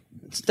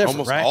 It's different,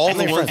 Almost right? all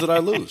the ones that I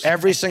lose.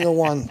 Every single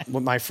one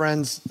with my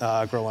friends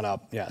growing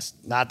up, yes.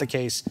 Not the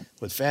case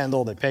with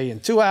FanDuel. They pay you in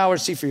 2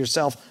 hours. See for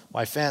yourself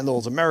why FanDuel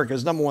is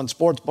America's number 1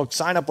 sportsbook.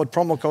 Sign up with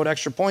promo code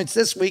Extra Points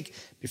this week.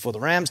 Before the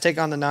Rams take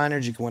on the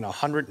Niners, you can win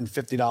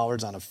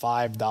 $150 on a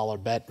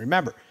 $5 bet.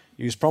 Remember,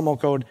 use promo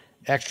code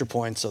Extra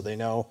Points so they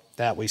know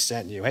that we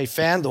sent you. Hey,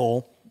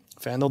 FanDuel,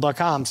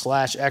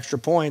 FanDuel.com/extra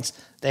points.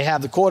 They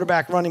have the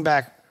quarterback, running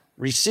back,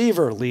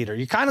 receiver leader.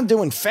 You're kind of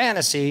doing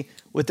fantasy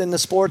within the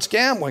sports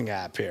gambling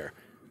app here.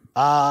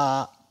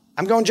 I'm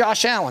going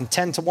Josh Allen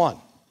 10-1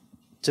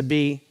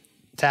 to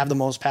have the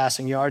most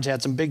passing yards.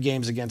 Had some big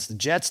games against the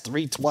Jets,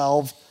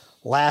 312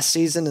 last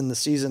season in the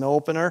season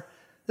opener.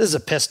 This is a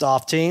pissed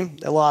off team.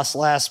 They lost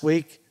last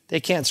week. They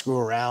can't screw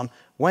around.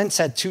 Wentz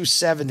had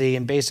 270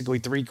 in basically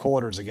 3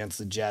 quarters against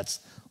the Jets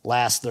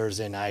last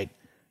Thursday night.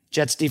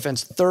 Jets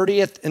defense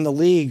 30th in the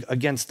league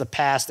against the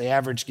pass. They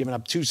averaged giving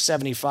up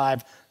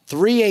 275,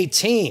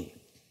 318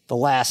 the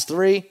last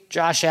 3.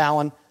 Josh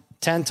Allen,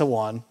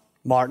 10-1.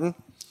 Martin?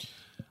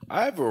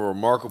 I have a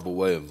remarkable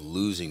way of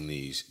losing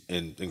these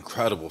in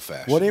incredible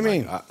fashion. What do you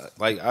mean?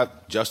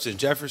 Justin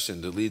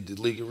Jefferson to lead the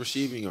league in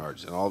receiving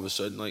yards, and all of a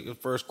sudden, like in the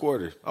first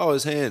quarter,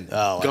 his hand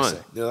gone.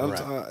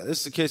 This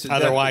is the case.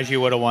 Otherwise, you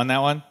would have won that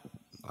one.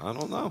 I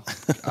don't know.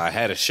 I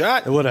had a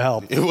shot. It would have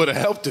helped. It would have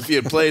helped if he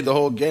had played the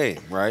whole game,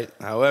 right?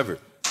 However,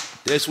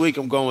 this week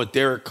I'm going with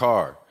Derek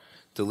Carr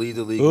to lead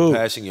the league in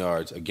passing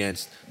yards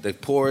against the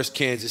poorest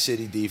Kansas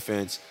City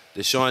defense.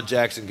 Deshaun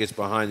Jackson gets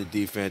behind the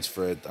defense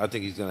I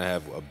think he's going to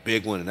have a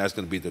big one, and that's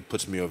going to be that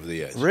puts me over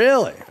the edge.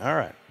 Really? All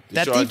right.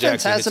 That Deshaun defense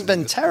Jackson hasn't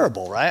been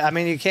terrible, right? I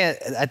mean, you can't.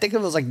 I think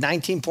it was like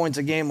 19 points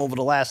a game over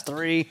the last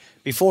 3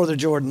 before the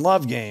Jordan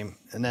Love game,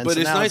 and then. But so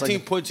it's now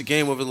 19 points a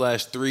game over the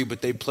last 3.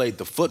 But they played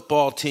the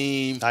football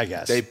team. I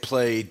guess they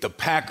played the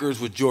Packers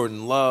with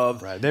Jordan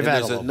Love. Right.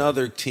 There's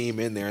another team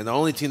in there, and the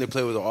only team they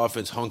played with the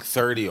offense hung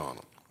 30 on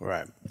them.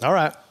 Right. All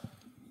right.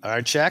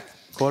 Check.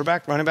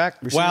 Quarterback, running back,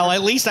 receiver? Well,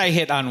 at least I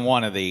hit on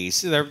one of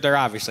these. They're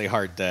obviously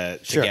hard to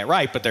get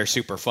right, but they're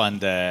super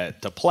fun to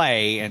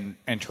play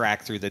and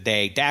track through the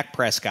day. Dak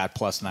Prescott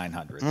plus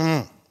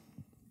 900.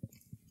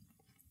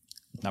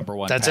 Number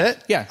 1. That's pass.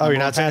 it? Yeah. Oh, you're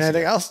not saying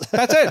anything else?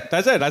 That's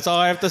it. That's all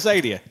I have to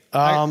say to you.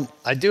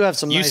 I do have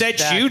some. You nice said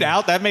Dak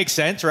shootout. That makes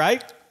sense,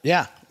 right?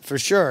 Yeah, for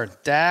sure.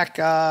 Dak.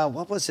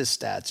 What was his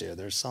stats here?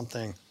 There's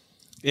something.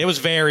 It was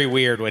very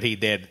weird what he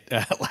did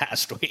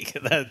last week.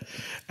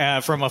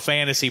 From a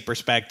fantasy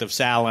perspective,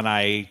 Sal and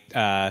I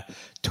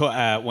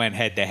went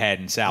head-to-head,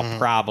 and Sal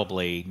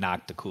probably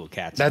knocked the Cool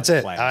Cats That's out it.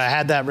 of the playoffs. I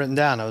had that written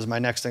down. That was my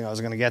next thing I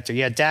was going to get to.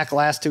 Yeah, Dak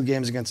last 2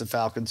 games against the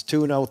Falcons,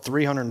 2-0,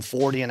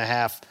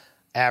 340.5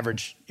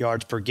 average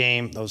yards per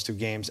game, those 2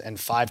 games, and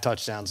 5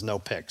 touchdowns, no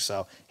picks.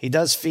 So he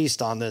does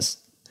feast on this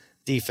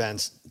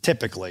defense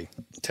typically.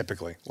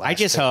 I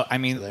just hope,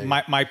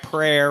 my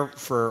prayer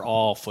for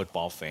all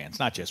football fans,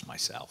 not just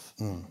myself,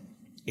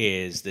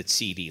 is that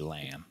CeeDee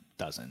Lamb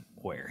doesn't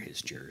wear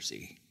his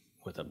jersey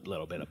with a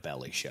little bit of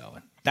belly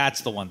showing.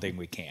 That's the one thing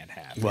we can't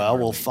have. Well,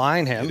 we'll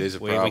fine him. It is a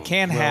problem. We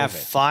can't have it.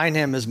 Fine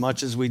him as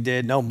much as we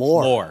did. No,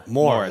 more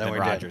than we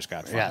Rodgers did.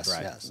 got fined. Yes,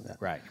 right. yes.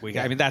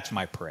 Right. That's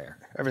my prayer.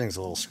 Everything's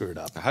a little screwed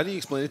up. How do you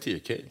explain it to your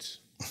kids?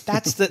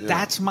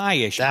 That's my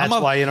issue. That's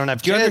why you don't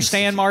have Do you kids.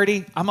 understand,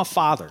 Marty? I'm a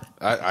father.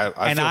 I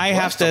I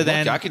have to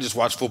then. I can just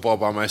watch football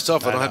by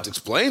myself. I don't have to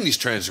explain these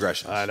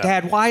transgressions.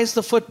 Dad, why is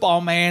the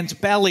football man's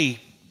belly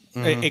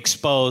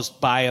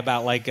exposed by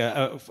about like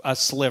a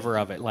sliver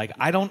of it? Like,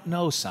 I don't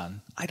know,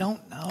 son. I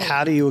don't know.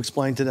 How do you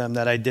explain to them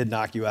that I did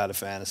knock you out of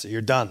fantasy?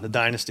 You're done. The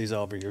dynasty's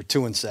over. You're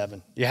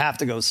 2-7. You have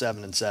to go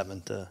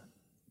 7-7 to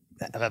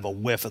have a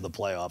whiff of the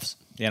playoffs.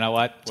 You know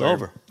what? It's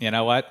over. You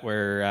know what?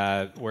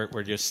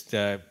 We're just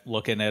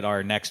looking at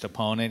our next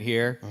opponent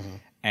here,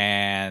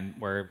 and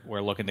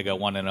we're looking to go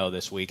 1-0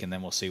 this week, and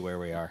then we'll see where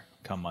we are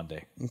come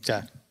Monday.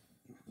 Okay.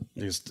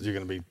 You're going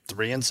to be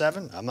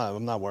 3-7.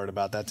 I'm not worried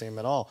about that team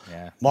at all.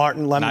 Yeah.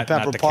 Martin, lemon Not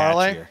pepper the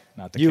parlay. catch here.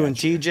 Not the You catch and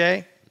here.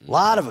 TJ A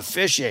lot of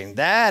officiating.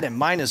 That and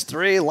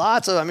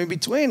 -3.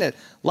 Between it,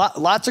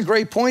 lots of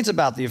great points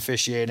about the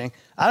officiating.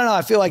 I don't know.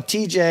 I feel like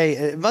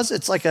TJ,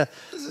 it's like it's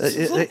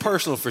a little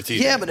personal for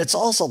TJ. Yeah, but it's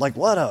also like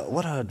what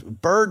a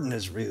burden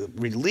is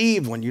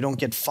relieved when you don't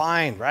get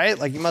fined, right?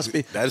 Like you must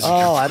be,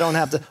 I don't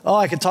have to,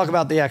 I can talk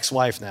about the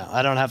ex-wife now.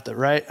 I don't have to,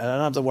 right? I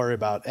don't have to worry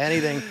about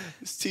anything.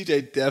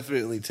 TJ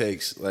definitely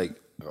takes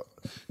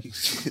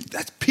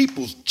that's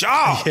people's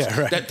jobs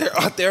that they're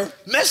out there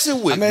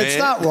messing with. It's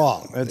not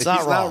wrong. It's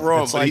not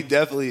wrong. But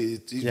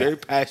he's very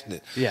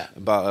passionate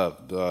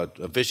about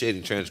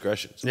officiating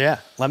transgressions. Yeah.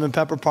 Lemon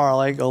Pepper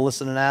Parlay. Go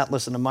listen to that.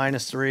 Listen to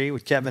 -3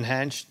 with Kevin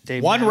Hench.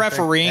 Dave One Manfred,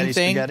 refereeing Eddie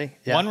thing.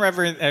 Yeah. One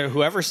referee,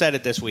 whoever said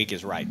it this week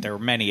is right. There were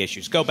many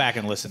issues. Go back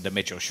and listen to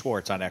Mitchell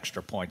Schwartz on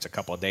Extra Points a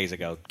couple of days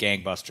ago.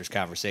 Gangbusters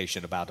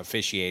conversation about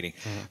officiating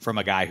from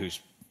a guy who's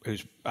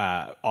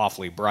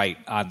awfully bright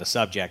on the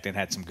subject and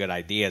had some good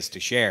ideas to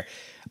share.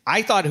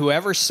 I thought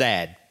whoever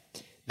said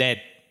that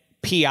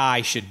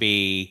PI should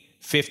be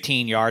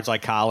 15 yards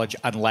like college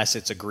unless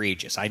it's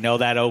egregious. I know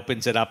that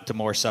opens it up to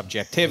more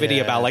subjectivity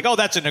about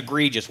that's an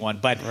egregious one.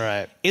 But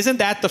isn't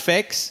that the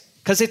fix?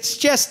 Because it's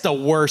just the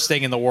worst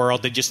thing in the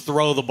world to just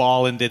throw the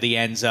ball into the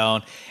end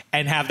zone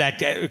and have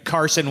that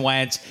Carson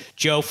Wentz,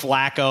 Joe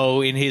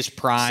Flacco in his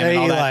prime. Say and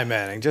all Eli that.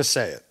 Manning. Just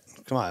say it.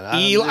 Come on.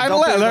 There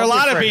are a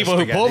lot of people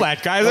who pull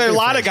that guy. There are a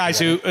lot of guys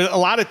a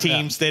lot of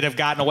teams that have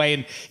gotten away,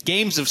 and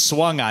games have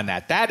swung on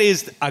that. That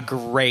is a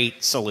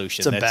great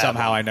solution that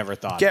somehow I never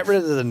thought of. Get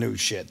rid of the new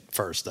shit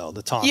first, though.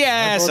 The taunt.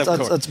 Yes, of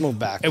course. Let's move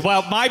back.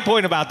 Well, my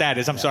point about that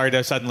is, I'm sorry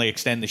to suddenly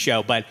extend the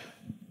show, but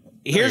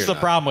here's the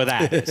problem with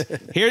that.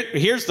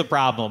 Here's the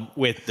problem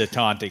with the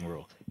taunting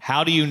rule.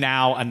 How do you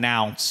now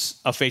announce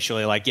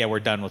officially, we're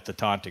done with the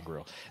taunting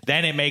rule?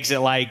 Then it makes it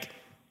like,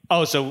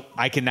 so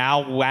I can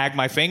now wag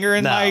my finger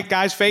in my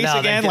guy's face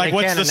again?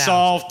 What's the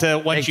solve to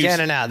what you... They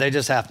can't announce. They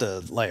just have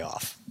to lay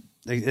off.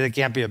 It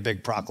can't be a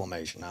big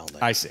proclamation, I don't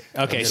think. I see.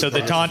 Okay, so the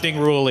taunting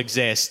rule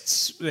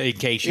exists in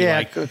case you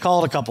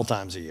call it a couple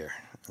times a year.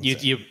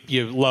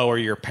 You lower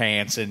your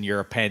pants and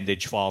your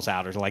appendage falls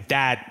out, or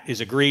that is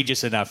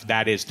egregious enough.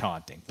 That is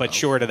taunting. But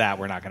short of that,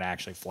 we're not going to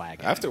actually flag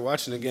it. After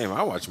watching the game,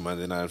 I watched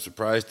Monday night. I'm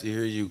surprised to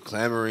hear you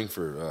clamoring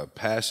for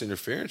pass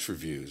interference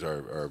reviews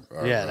or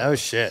no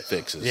shit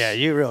fixes. Yeah,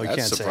 you really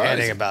can't say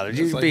anything about it.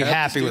 You'd be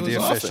happy with the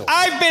official.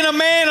 I've been a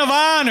man of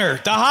honor,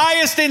 the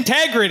highest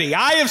integrity.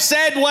 I have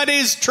said what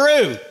is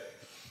true.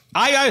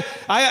 I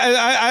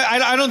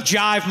don't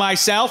jive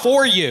myself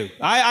or you.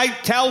 I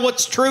tell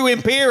what's true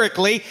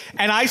empirically,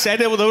 and I said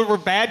there were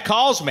bad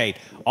calls made.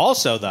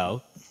 Also,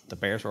 though, the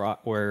Bears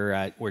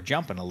were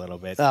jumping a little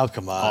bit. Oh,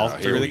 come on. All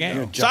through the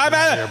game.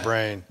 Your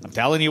brain. I'm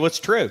telling you what's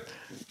true.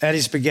 Eddie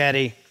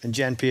Spaghetti and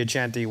Jen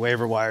Piacenti,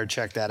 waiver wire.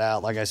 Check that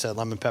out. Like I said,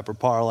 Lemon Pepper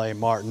Parlay,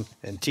 Martin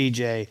and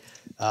TJ.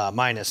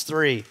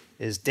 -3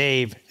 is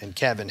Dave and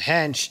Kevin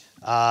Hench.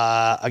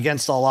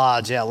 Against all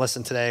odds,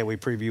 listen today. We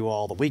preview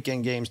all the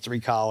weekend games, 3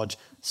 college,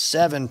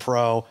 7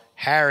 pro.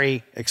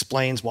 Harry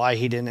explains why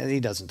he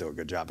doesn't do a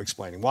good job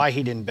explaining why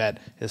he didn't bet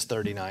his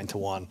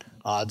 39-1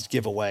 odds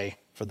giveaway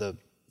for the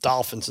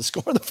Dolphins to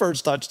score the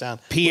first touchdown.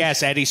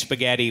 P.S. Eddie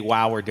Spaghetti,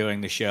 while we're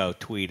doing the show,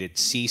 tweeted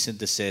cease and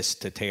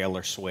desist to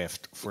Taylor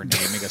Swift for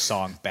naming a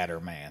song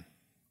Better Man.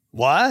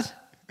 What?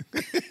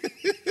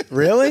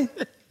 Really?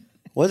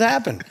 What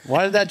happened?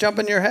 Why did that jump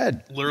in your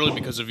head? Literally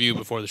because of you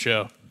before the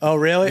show. Oh,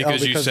 really?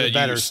 Because you said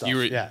you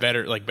were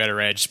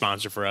Better Edge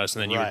sponsor for us,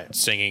 and then you were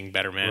singing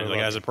Better Man.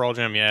 As a Pearl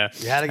Jam, You had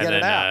to get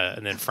it out.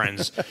 And then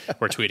friends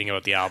were tweeting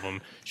about the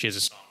album. She has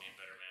a song named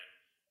Better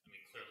Man.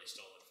 Clearly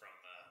stole it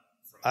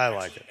from I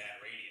like it. Bad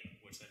Radio,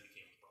 which then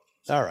became Pearl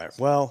Jam. All right.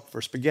 Well,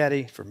 for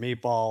Spaghetti, for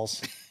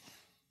Meatballs,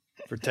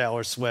 for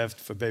Taylor Swift,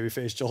 for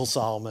Babyface Joel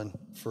Solomon,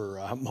 for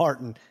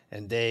Martin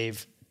and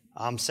Dave,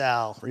 I'm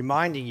Sal,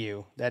 reminding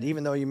you that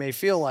even though you may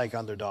feel like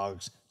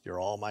underdogs, you're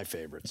all my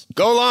favorites.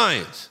 Go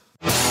Lions!